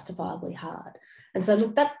unjustifiably hard. And so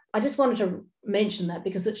look, that I just wanted to mention that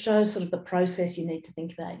because it shows sort of the process you need to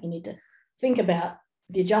think about. You need to think about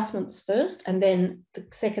the adjustments first, and then the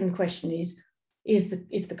second question is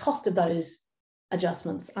the cost of those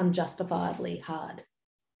adjustments unjustifiably hard?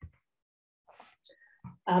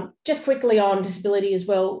 Just quickly on disability as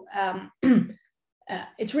well,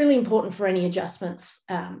 it's really important for any adjustments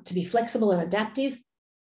to be flexible and adaptive.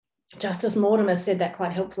 Justice Mortimer said that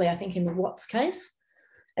quite helpfully, I think, in the Watts case.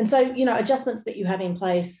 And so, you know, adjustments that you have in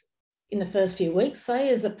place in the first few weeks, say,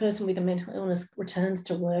 as a person with a mental illness returns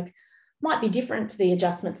to work, might be different to the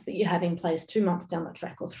adjustments that you have in place 2 months down the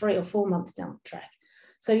track or 3 or 4 months down the track.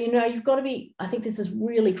 So, you know, you've got to be, I think this is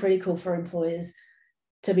really critical for employers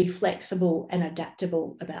to be flexible and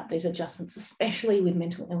adaptable about these adjustments, especially with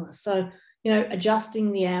mental illness. So, you know,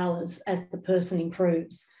 adjusting the hours as the person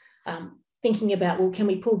improves, thinking about, well, can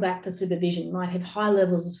we pull back the supervision? You might have high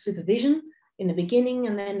levels of supervision in the beginning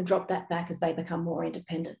and then drop that back as they become more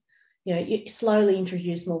independent. You know, you slowly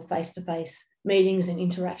introduce more face-to-face meetings and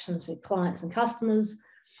interactions with clients and customers.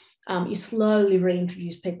 You slowly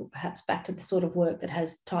reintroduce people perhaps back to the sort of work that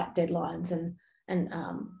has tight deadlines and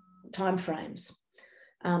timeframes.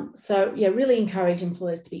 So, yeah, really encourage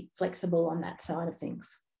employers to be flexible on that side of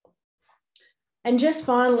things. And just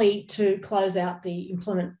finally, to close out the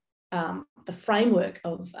employment, the framework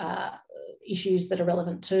of issues that are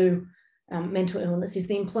relevant to mental illness is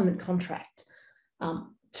the employment contract.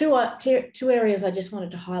 Two areas I just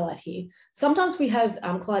wanted to highlight here. Sometimes we have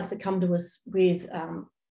clients that come to us with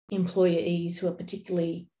employees who are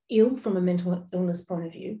particularly ill from a mental illness point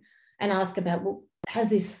of view and ask about, well, has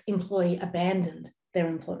this employee abandoned their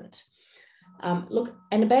employment? Look,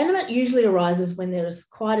 an abandonment usually arises when there is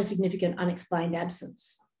quite a significant unexplained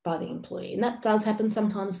absence by the employee. And that does happen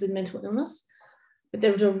sometimes with mental illness, but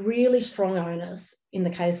there's a really strong onus in the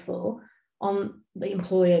case law on the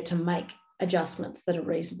employer to make adjustments that are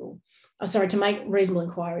reasonable. To make reasonable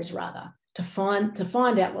inquiries rather, to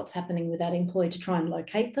find out what's happening with that employee, to try and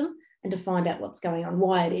locate them and to find out what's going on,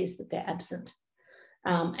 why it is that they're absent.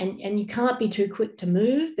 And you can't be too quick to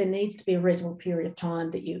move. There needs to be a reasonable period of time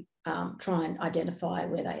that you try and identify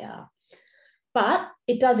where they are. But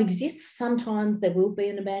it does exist. Sometimes there will be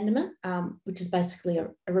an abandonment, which is basically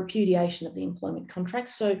a repudiation of the employment contract.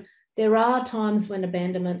 So there are times when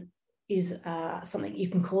abandonment is something you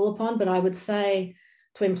can call upon, but I would say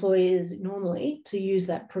to employers normally to use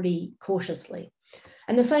that pretty cautiously.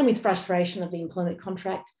 And the same with frustration of the employment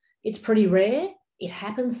contract. It's pretty rare. It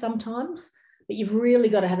happens sometimes, but you've really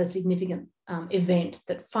got to have a significant event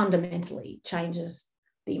that fundamentally changes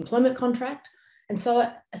the employment contract. And so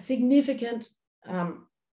a significant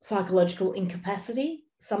psychological incapacity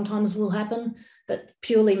sometimes will happen that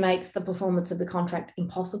purely makes the performance of the contract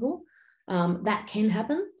impossible. That can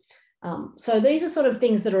happen. So these are sort of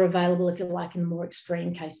things that are available, if you like, in more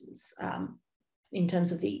extreme cases in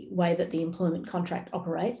terms of the way that the employment contract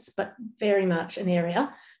operates, but very much an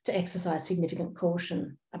area to exercise significant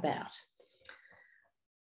caution about.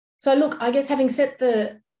 So look, I guess having set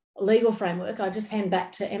the legal framework, I just hand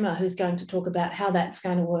back to Emma, who's going to talk about how that's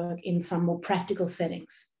going to work in some more practical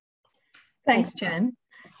settings. Thanks, Jen.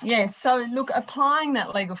 Yes, so look, applying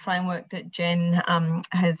that legal framework that Jen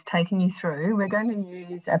has taken you through, we're going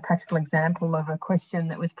to use a practical example of a question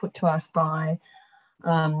that was put to us by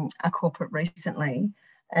a corporate recently.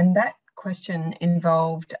 And that question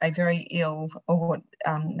involved a very ill, or what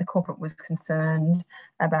the corporate was concerned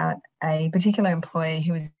about, a particular employee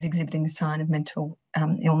who was exhibiting a sign of mental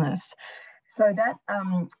illness. So that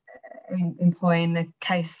employee, in the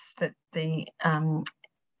case that the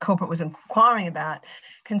corporate was inquiring about,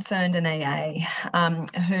 concerned an EA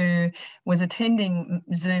who was attending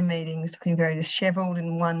Zoom meetings looking very dishevelled.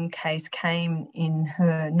 In one case came in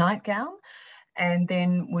her nightgown and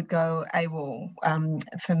then would go AWOL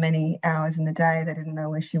for many hours in the day. They didn't know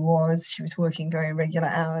where she was. She was working very irregular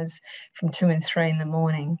hours from 2 and 3 in the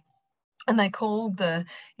morning. And they called the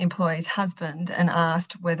employee's husband and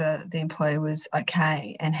asked whether the employee was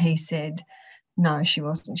okay. And he said, no, she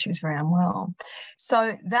wasn't. She was very unwell.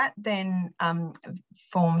 So that then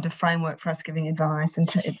formed a framework for us giving advice and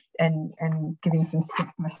giving some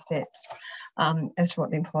step-by-steps as to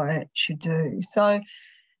what the employer should do. So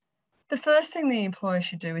the first thing the employer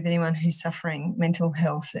should do with anyone who's suffering mental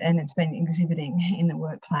health and it's been exhibiting in the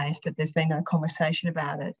workplace, but there's been no conversation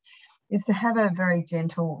about it, is to have a very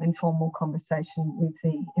gentle, informal conversation with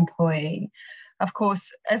the employee. Of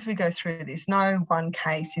course, as we go through this, no one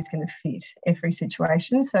case is going to fit every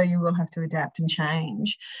situation, so you will have to adapt and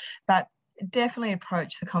change. But definitely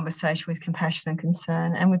approach the conversation with compassion and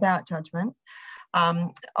concern and without judgment.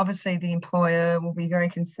 Obviously, the employer will be very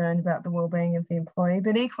concerned about the wellbeing of the employee,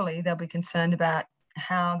 but equally they'll be concerned about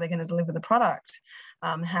how they're going to deliver the product,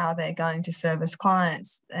 how they're going to service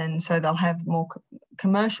clients. And so they'll have more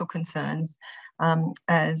commercial concerns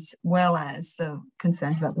as well as the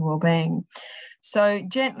concerns about the wellbeing. So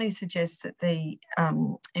gently suggest that the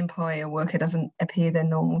employer worker doesn't appear their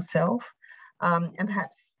normal self, and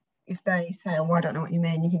perhaps if they say, oh, I don't know what you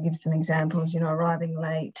mean, you can give some examples, arriving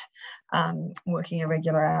late, working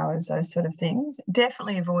irregular hours, those sort of things.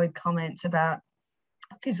 Definitely avoid comments about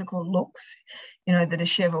physical looks, the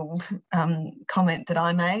dishevelled comment that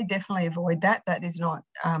I made. Definitely avoid that. That is not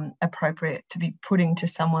appropriate to be putting to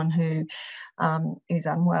someone who is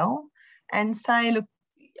unwell. And say, look,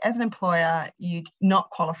 as an employer, you're not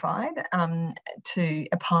qualified to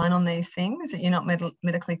opine on these things, that you're not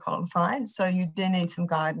medically qualified. So you do need some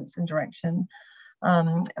guidance and direction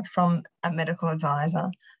from a medical advisor.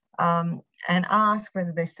 And ask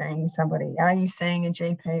whether they're seeing somebody. Are you seeing a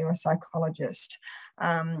GP or a psychologist?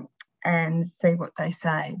 And see what they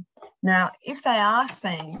say. Now, if they are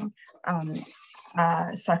seeing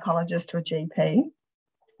a psychologist or a GP,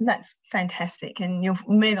 that's fantastic, and you'll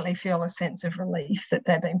immediately feel a sense of relief that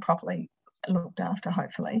they're being properly looked after,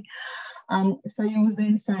 hopefully. So you'll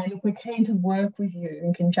then say, look, we're keen to work with you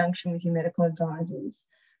in conjunction with your medical advisors.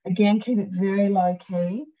 Again, keep it very low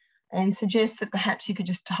key, and suggest that perhaps you could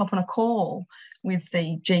just hop on a call with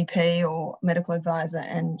the GP or medical advisor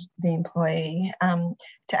and the employee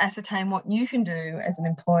to ascertain what you can do as an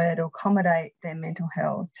employer to accommodate their mental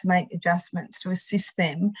health, to make adjustments to assist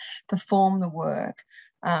them perform the work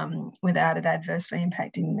without it adversely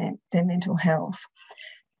impacting their mental health.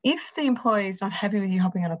 If the employee is not happy with you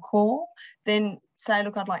hopping on a call, then say,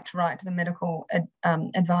 look, I'd like to write to the medical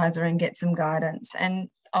advisor and get some guidance. And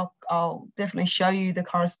I'll definitely show you the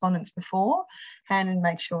correspondence beforehand and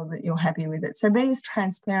make sure that you're happy with it. So be as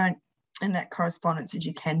transparent in that correspondence as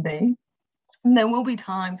you can be. And there will be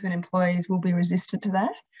times when employees will be resistant to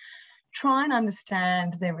that. Try and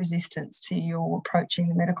understand their resistance to your approaching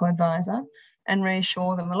the medical advisor and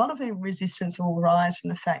reassure them. A lot of the resistance will arise from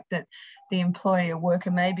the fact that the employee or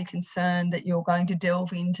worker may be concerned that you're going to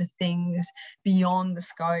delve into things beyond the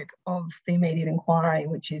scope of the immediate inquiry,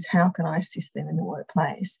 which is how can I assist them in the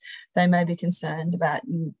workplace. They may be concerned about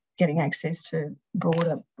you getting access to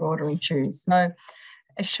broader issues. So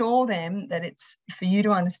assure them that it's for you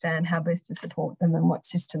to understand how best to support them and what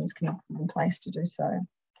systems can be put in place to do so.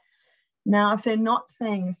 Now, if they're not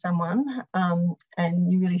seeing someone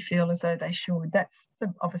and you really feel as though they should, that's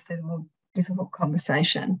obviously the more difficult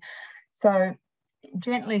conversation. So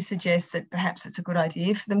gently suggest that perhaps it's a good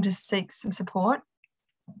idea for them to seek some support.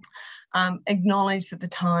 Acknowledge that the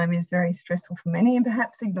time is very stressful for many, and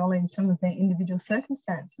perhaps acknowledge some of their individual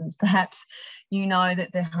circumstances. Perhaps you know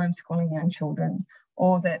that they're homeschooling young children,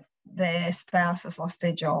 or that their spouse has lost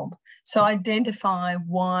their job. So identify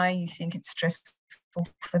why you think it's stressful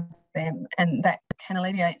for them, and that can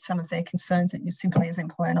alleviate some of their concerns that you simply as an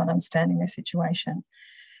employer not understanding their situation.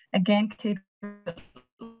 Again, keep it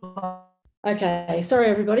low. Okay, sorry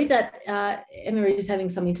everybody that Emma is having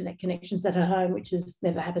some internet connections at her home, which has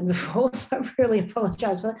never happened before, so I really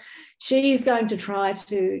apologise for that. She's going to try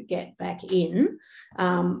to get back in,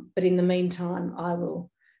 but in the meantime, I will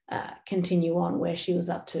continue on where she was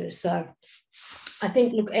up to. So I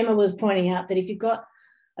think, look, Emma was pointing out that if you've got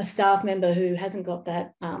a staff member who hasn't got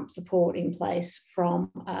that support in place from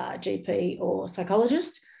a GP or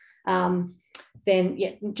psychologist, then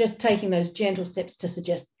yeah, just taking those gentle steps to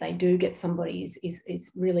suggest they do get somebody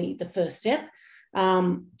is really the first step.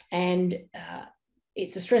 And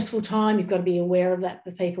it's a stressful time. You've got to be aware of that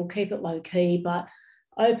for people. Keep it low key, but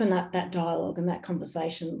open up that dialogue and that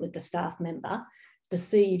conversation with the staff member to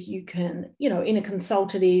see if you can, in a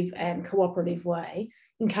consultative and cooperative way,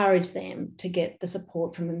 encourage them to get the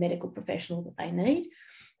support from a medical professional that they need.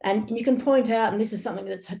 And you can point out, and this is something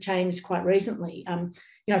that's changed quite recently,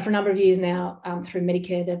 for a number of years now, through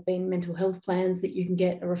Medicare, there have been mental health plans that you can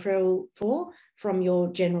get a referral for from your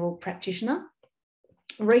general practitioner.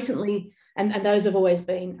 Recently, and those have always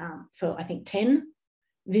been for, I think, 10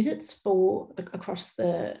 visits across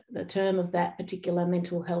the term of that particular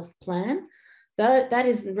mental health plan. That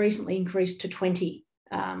is recently increased to 20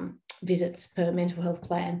 visits per mental health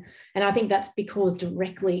plan. And I think that's because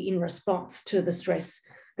directly in response to the stress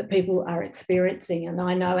that people are experiencing. And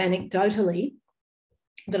I know anecdotally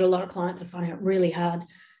that a lot of clients are finding it really hard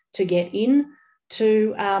to get in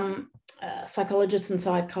to psychologists and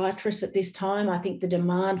psychiatrists at this time. I think the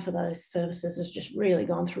demand for those services has just really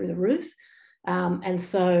gone through the roof. And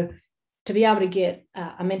so to be able to get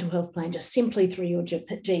a mental health plan just simply through your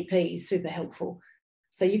GP is super helpful.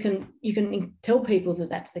 So you can tell people that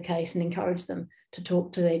that's the case and encourage them to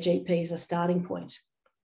talk to their GP as a starting point.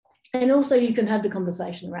 And also you can have the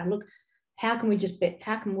conversation around, look, how can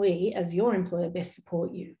we as your employer best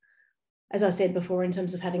support you? As I said before, in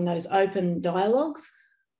terms of having those open dialogues,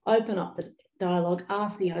 open up the dialogue,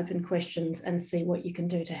 ask the open questions and see what you can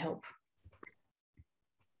do to help.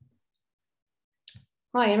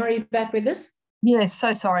 Hi, Emma, are you back with us? Yes,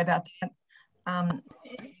 so sorry about that.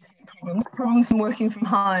 Problems from working from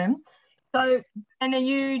home. So, and are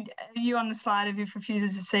you on the slide of if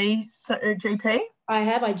refuses to see a GP? I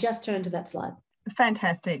have. I just turned to that slide.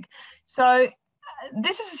 Fantastic. So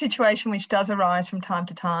this is a situation which does arise from time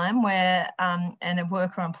to time where and a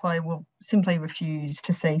worker or employee will simply refuse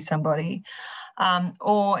to see somebody,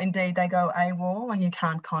 or indeed they go AWOL and you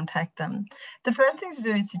can't contact them. The first thing to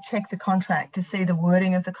do is to check the contract, to see the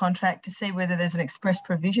wording of the contract, to see whether there's an express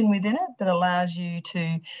provision within it that allows you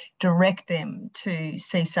to direct them to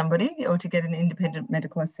see somebody or to get an independent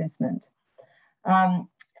medical assessment.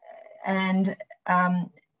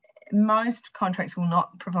 Most contracts will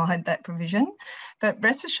not provide that provision, but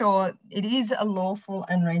rest assured it is a lawful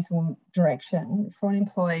and reasonable direction for an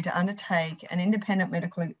employee to undertake an independent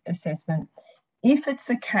medical assessment if it's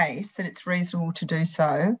the case that it's reasonable to do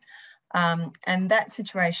so. And that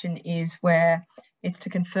situation is where it's to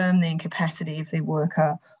confirm the incapacity of the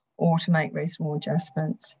worker or to make reasonable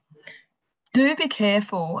adjustments. Do be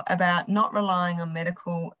careful about not relying on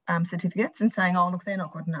medical certificates and saying, oh, look, they're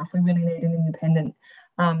not good enough. We really need an independent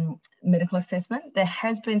medical assessment. There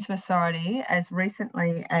has been some authority as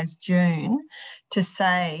recently as June to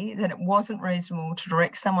say that it wasn't reasonable to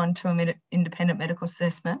direct someone to an independent medical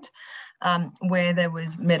assessment where there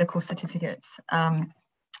was medical certificates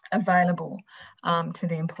available to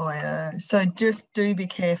the employer. So just do be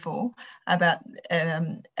careful about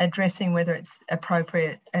addressing whether it's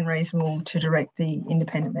appropriate and reasonable to direct the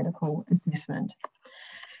independent medical assessment.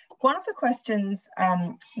 One of the questions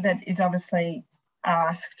that is obviously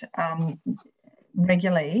asked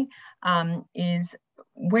regularly is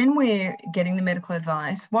when we're getting the medical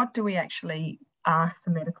advice, what do we actually ask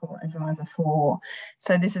the medical advisor for?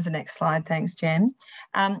 So this is the next slide. Thanks, Jen.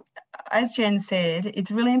 As Jen said, it's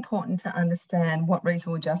really important to understand what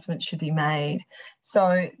reasonable adjustments should be made.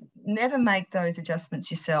 So never make those adjustments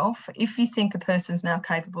yourself. If you think the person's now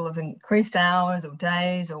capable of increased hours or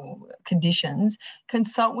days or conditions,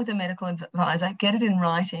 consult with a medical advisor, get it in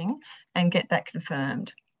writing and get that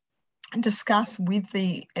confirmed. And discuss with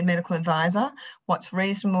the medical advisor what's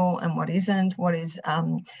reasonable and what isn't, what is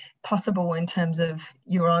possible in terms of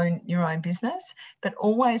your own business, but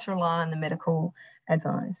always rely on the medical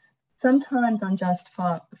advice. Sometimes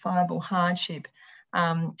unjustifiable hardship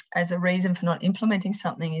as a reason for not implementing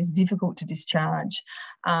something is difficult to discharge.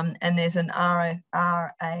 And there's an RAAF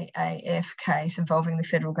case involving the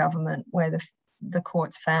federal government where the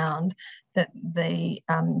courts found that the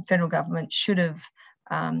federal government should have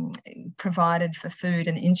provided for food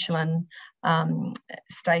and insulin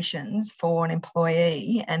stations for an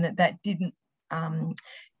employee, and that didn't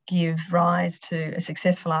give rise to a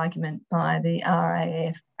successful argument by the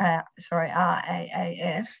RAAF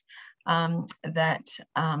that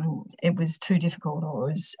it was too difficult or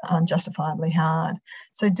it was unjustifiably hard.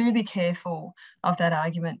 So do be careful of that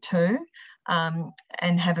argument too.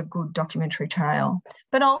 And have a good documentary trail.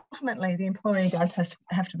 But ultimately, the employee does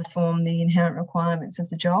have to perform the inherent requirements of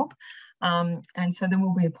the job. And so there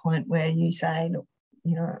will be a point where you say, look,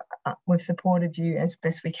 you know, we've supported you as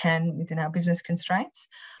best we can within our business constraints.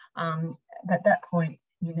 But at that point,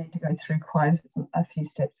 you need to go through quite a few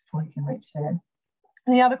steps before you can reach there.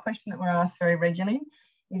 And the other question that we're asked very regularly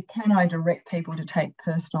is, can I direct people to take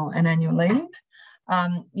personal and annual leave?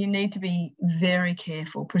 You need to be very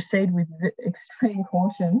careful, proceed with extreme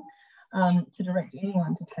caution to direct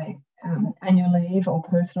anyone to take annual leave or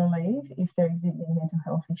personal leave if they're exhibiting mental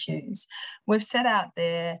health issues. We've set out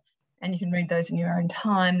there, and you can read those in your own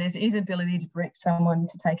time, there is ability to direct someone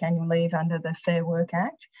to take annual leave under the Fair Work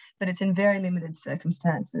Act, but it's in very limited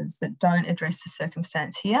circumstances that don't address the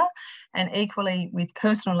circumstance here. And equally with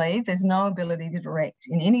personal leave, there's no ability to direct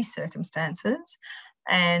in any circumstances.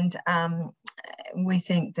 And we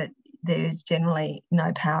think that there's generally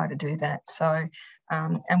no power to do that. So,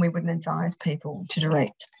 and we wouldn't advise people to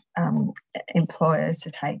direct employers to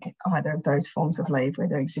take either of those forms of leave where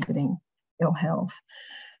they're exhibiting ill health.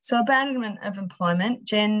 So abandonment of employment,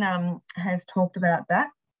 Jen has talked about that.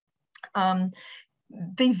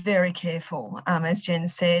 Be very careful. As Jen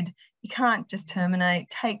said, you can't just terminate,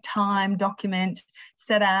 take time, document,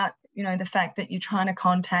 set out, you know, the fact that you're trying to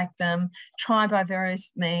contact them, try by various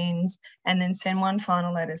means, and then send one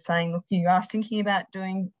final letter saying, look, you are thinking about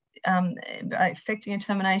doing, effecting a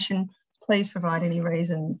termination, please provide any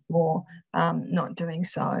reasons for not doing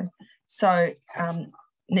so. So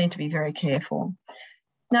need to be very careful.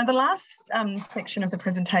 Now, the last section of the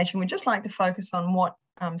presentation, we'd just like to focus on what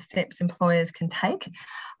steps employers can take.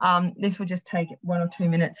 This will just take 1 or 2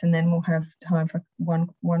 minutes, and then we'll have time for one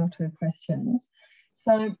or two questions.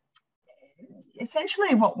 So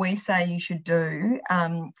essentially what we say you should do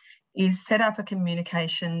is set up a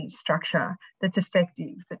communication structure that's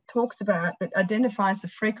effective, that identifies the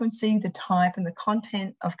frequency, the type and the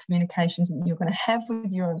content of communications that you're going to have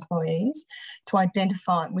with your employees to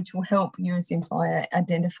identify, which will help you as the employer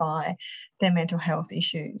identify their mental health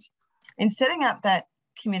issues. In setting up that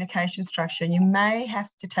communication structure, you may have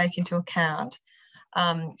to take into account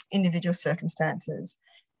individual circumstances.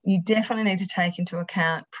 You definitely need to take into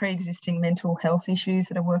account pre-existing mental health issues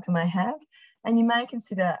that a worker may have, and you may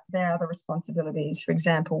consider their other responsibilities, for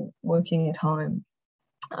example, working at home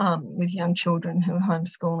with young children who are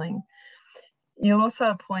homeschooling. You'll also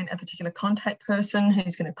appoint a particular contact person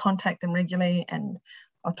who's going to contact them regularly, and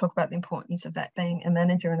I'll talk about the importance of that being a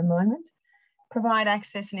manager in a moment. Provide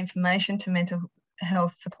access and information to mental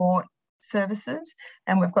health support services,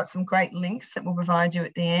 and we've got some great links that we'll provide you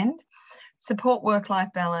at the end. Support work-life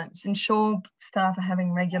balance, ensure staff are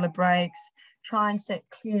having regular breaks, try and set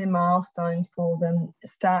clear milestones for them,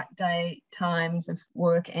 start day times of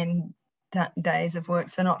work, end days of work,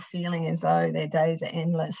 so not feeling as though their days are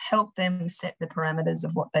endless. Help them set the parameters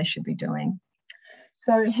of what they should be doing.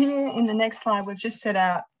 So here in the next slide, we've just set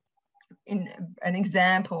out in an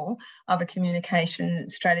example of a communication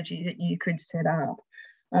strategy that you could set up.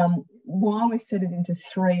 Why we've set it into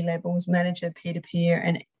 3 levels, manager, peer-to-peer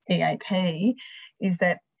and EAP, is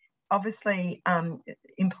that obviously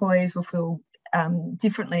employees will feel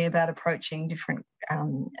differently about approaching different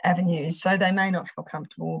avenues. So they may not feel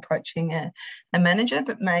comfortable approaching a manager,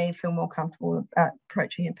 but may feel more comfortable about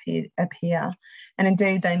approaching a peer. And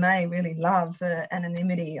indeed, they may really love the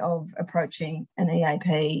anonymity of approaching an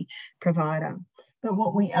EAP provider. But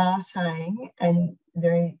what we are saying, and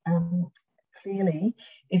very clearly,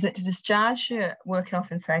 is that to discharge your work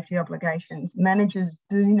health and safety obligations, managers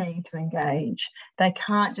do need to engage. They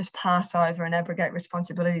can't just pass over and abrogate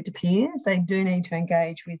responsibility to peers. They do need to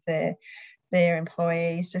engage with their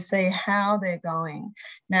employees to see how they're going.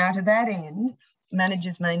 Now, to that end,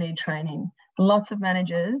 managers may need training. Lots of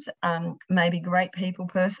managers may be great people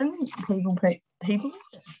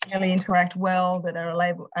really interact well, that are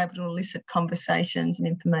able to elicit conversations and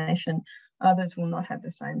information. Others will not have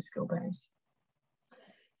the same skill base.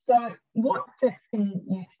 So what steps can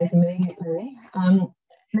you take immediately?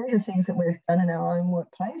 These are things that we've done in our own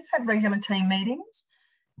workplace. Have regular team meetings,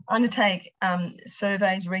 undertake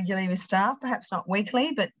surveys regularly with staff, perhaps not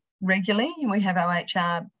weekly, but regularly. And we have our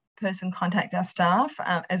HR person contact our staff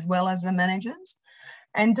as well as the managers,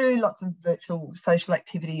 and do lots of virtual social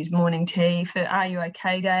activities, morning tea. For Are You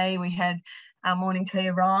OK Day, we had our morning tea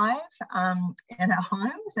arrive at our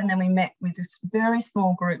homes, and then we met with very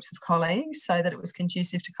small groups of colleagues so that it was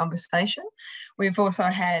conducive to conversation. We've also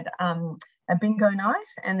had a bingo night,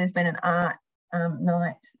 and there's been an art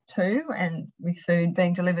night too, and with food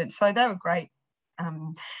being delivered. So they were great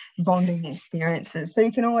bonding experiences. So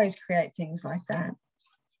you can always create things like that.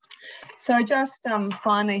 So just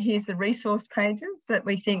finally, here's the resource pages that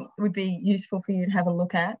we think would be useful for you to have a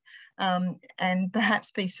look at, and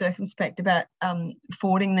perhaps be circumspect about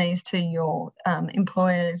forwarding these to your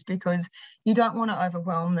employers, because you don't want to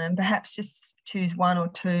overwhelm them. Perhaps just choose 1 or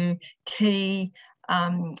 2 key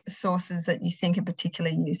sources that you think are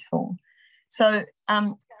particularly useful. So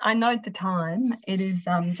I note the time. It is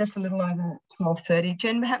just a little over 12:30.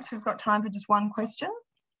 Jen, perhaps we've got time for just one question?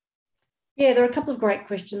 Yeah, there are a couple of great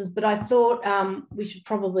questions, but I thought we should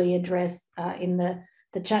probably address in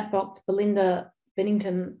the chat box. Belinda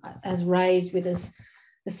Bennington has raised with us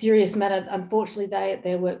a serious matter. Unfortunately, they at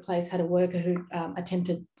their workplace had a worker who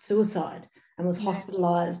attempted suicide and was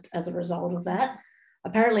hospitalised as a result of that,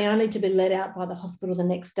 apparently only to be let out by the hospital the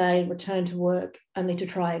next day, return to work, only to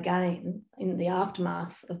try again in the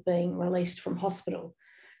aftermath of being released from hospital.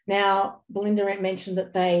 Now, Belinda mentioned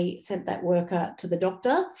that they sent that worker to the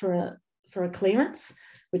doctor for a clearance,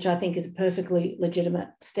 which I think is a perfectly legitimate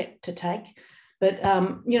step to take. But,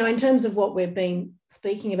 you know, in terms of what we've been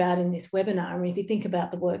speaking about in this webinar, I mean, if you think about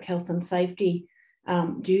the work health and safety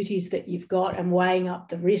duties that you've got and weighing up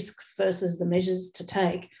the risks versus the measures to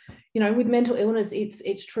take, you know, with mental illness,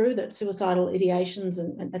 it's true that suicidal ideations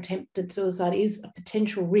and attempted suicide is a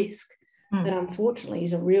potential risk, but unfortunately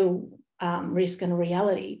is a real risk and a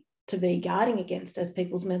reality to be guarding against as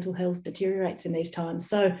people's mental health deteriorates in these times.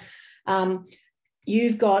 So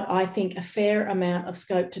you've got, I think, a fair amount of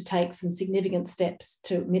scope to take some significant steps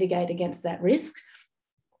to mitigate against that risk.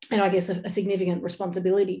 And I guess a significant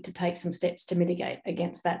responsibility to take some steps to mitigate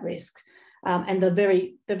against that risk. And the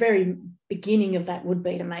very beginning of that would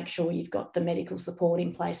be to make sure you've got the medical support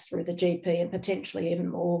in place through the GP, and potentially even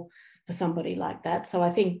more for somebody like that. So I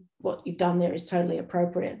think what you've done there is totally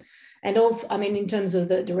appropriate. And also, I mean, in terms of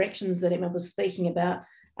the directions that Emma was speaking about,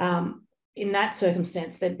 in that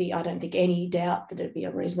circumstance, there'd be, I don't think, any doubt that it'd be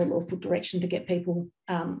a reasonable lawful direction to get people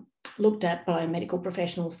looked at by medical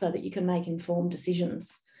professionals so that you can make informed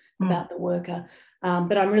decisions about the worker.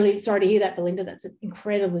 But I'm really sorry to hear that, Belinda. That's an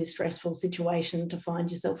incredibly stressful situation to find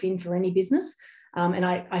yourself in for any business. And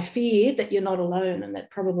I fear that you're not alone, and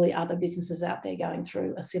that probably other businesses out there going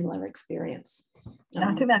through a similar experience.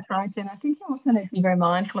 I think that's right, Jen. I think you also need to be very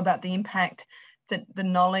mindful about the impact that the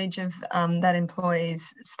knowledge of that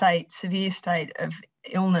employee's severe state of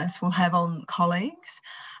illness will have on colleagues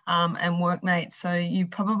and workmates. So you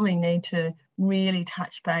probably need to really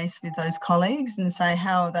touch base with those colleagues and say,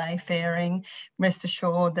 how are they faring? Rest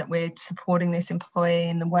assured that we're supporting this employee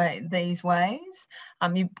in these ways.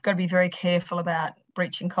 You've got to be very careful about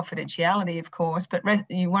breaching confidentiality, of course, but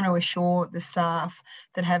you want to assure the staff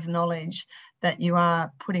that have knowledge that you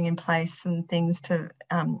are putting in place some things to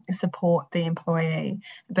support the employee.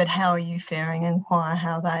 But how are you faring? Inquire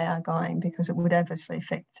how they are going, because it would adversely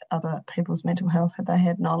affect other people's mental health had they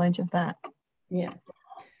had knowledge of that. Yeah.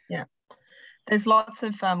 Yeah. There's lots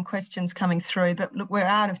of questions coming through, but look, we're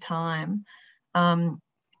out of time. And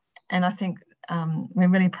I think we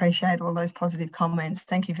really appreciate all those positive comments.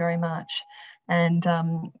 Thank you very much. And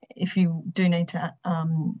if you do need to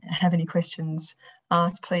have any questions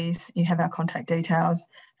asked, please, you have our contact details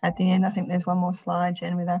at the end. I think there's one more slide,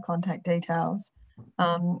 Jen, with our contact details.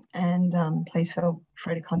 Please feel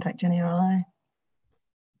free to contact Jenny or I.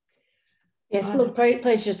 Yes, look,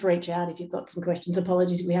 please just reach out if you've got some questions.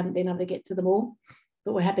 Apologies if we haven't been able to get to them all,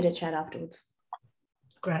 but we're happy to chat afterwards.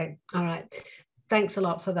 Great. All right. Thanks a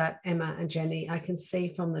lot for that, Emma and Jenny. I can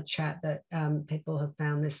see from the chat that people have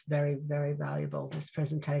found this very, very valuable, this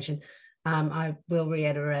presentation. I will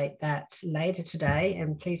reiterate that later today,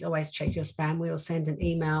 and please always check your spam. We will send an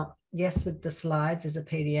email, yes, with the slides as a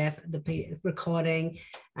PDF, the recording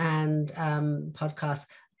and podcast,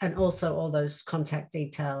 and also all those contact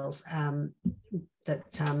details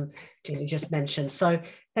that Jenny just mentioned. So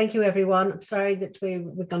thank you, everyone. Sorry that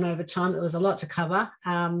we've gone over time. There was a lot to cover.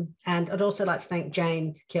 And I'd also like to thank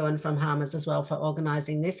Jane Kewen from Harmers as well for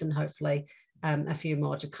organising this, and hopefully a few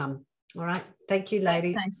more to come. All right. Thank you,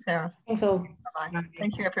 ladies. Thanks, Sarah. Thanks all. Bye-bye.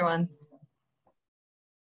 Thank you, everyone.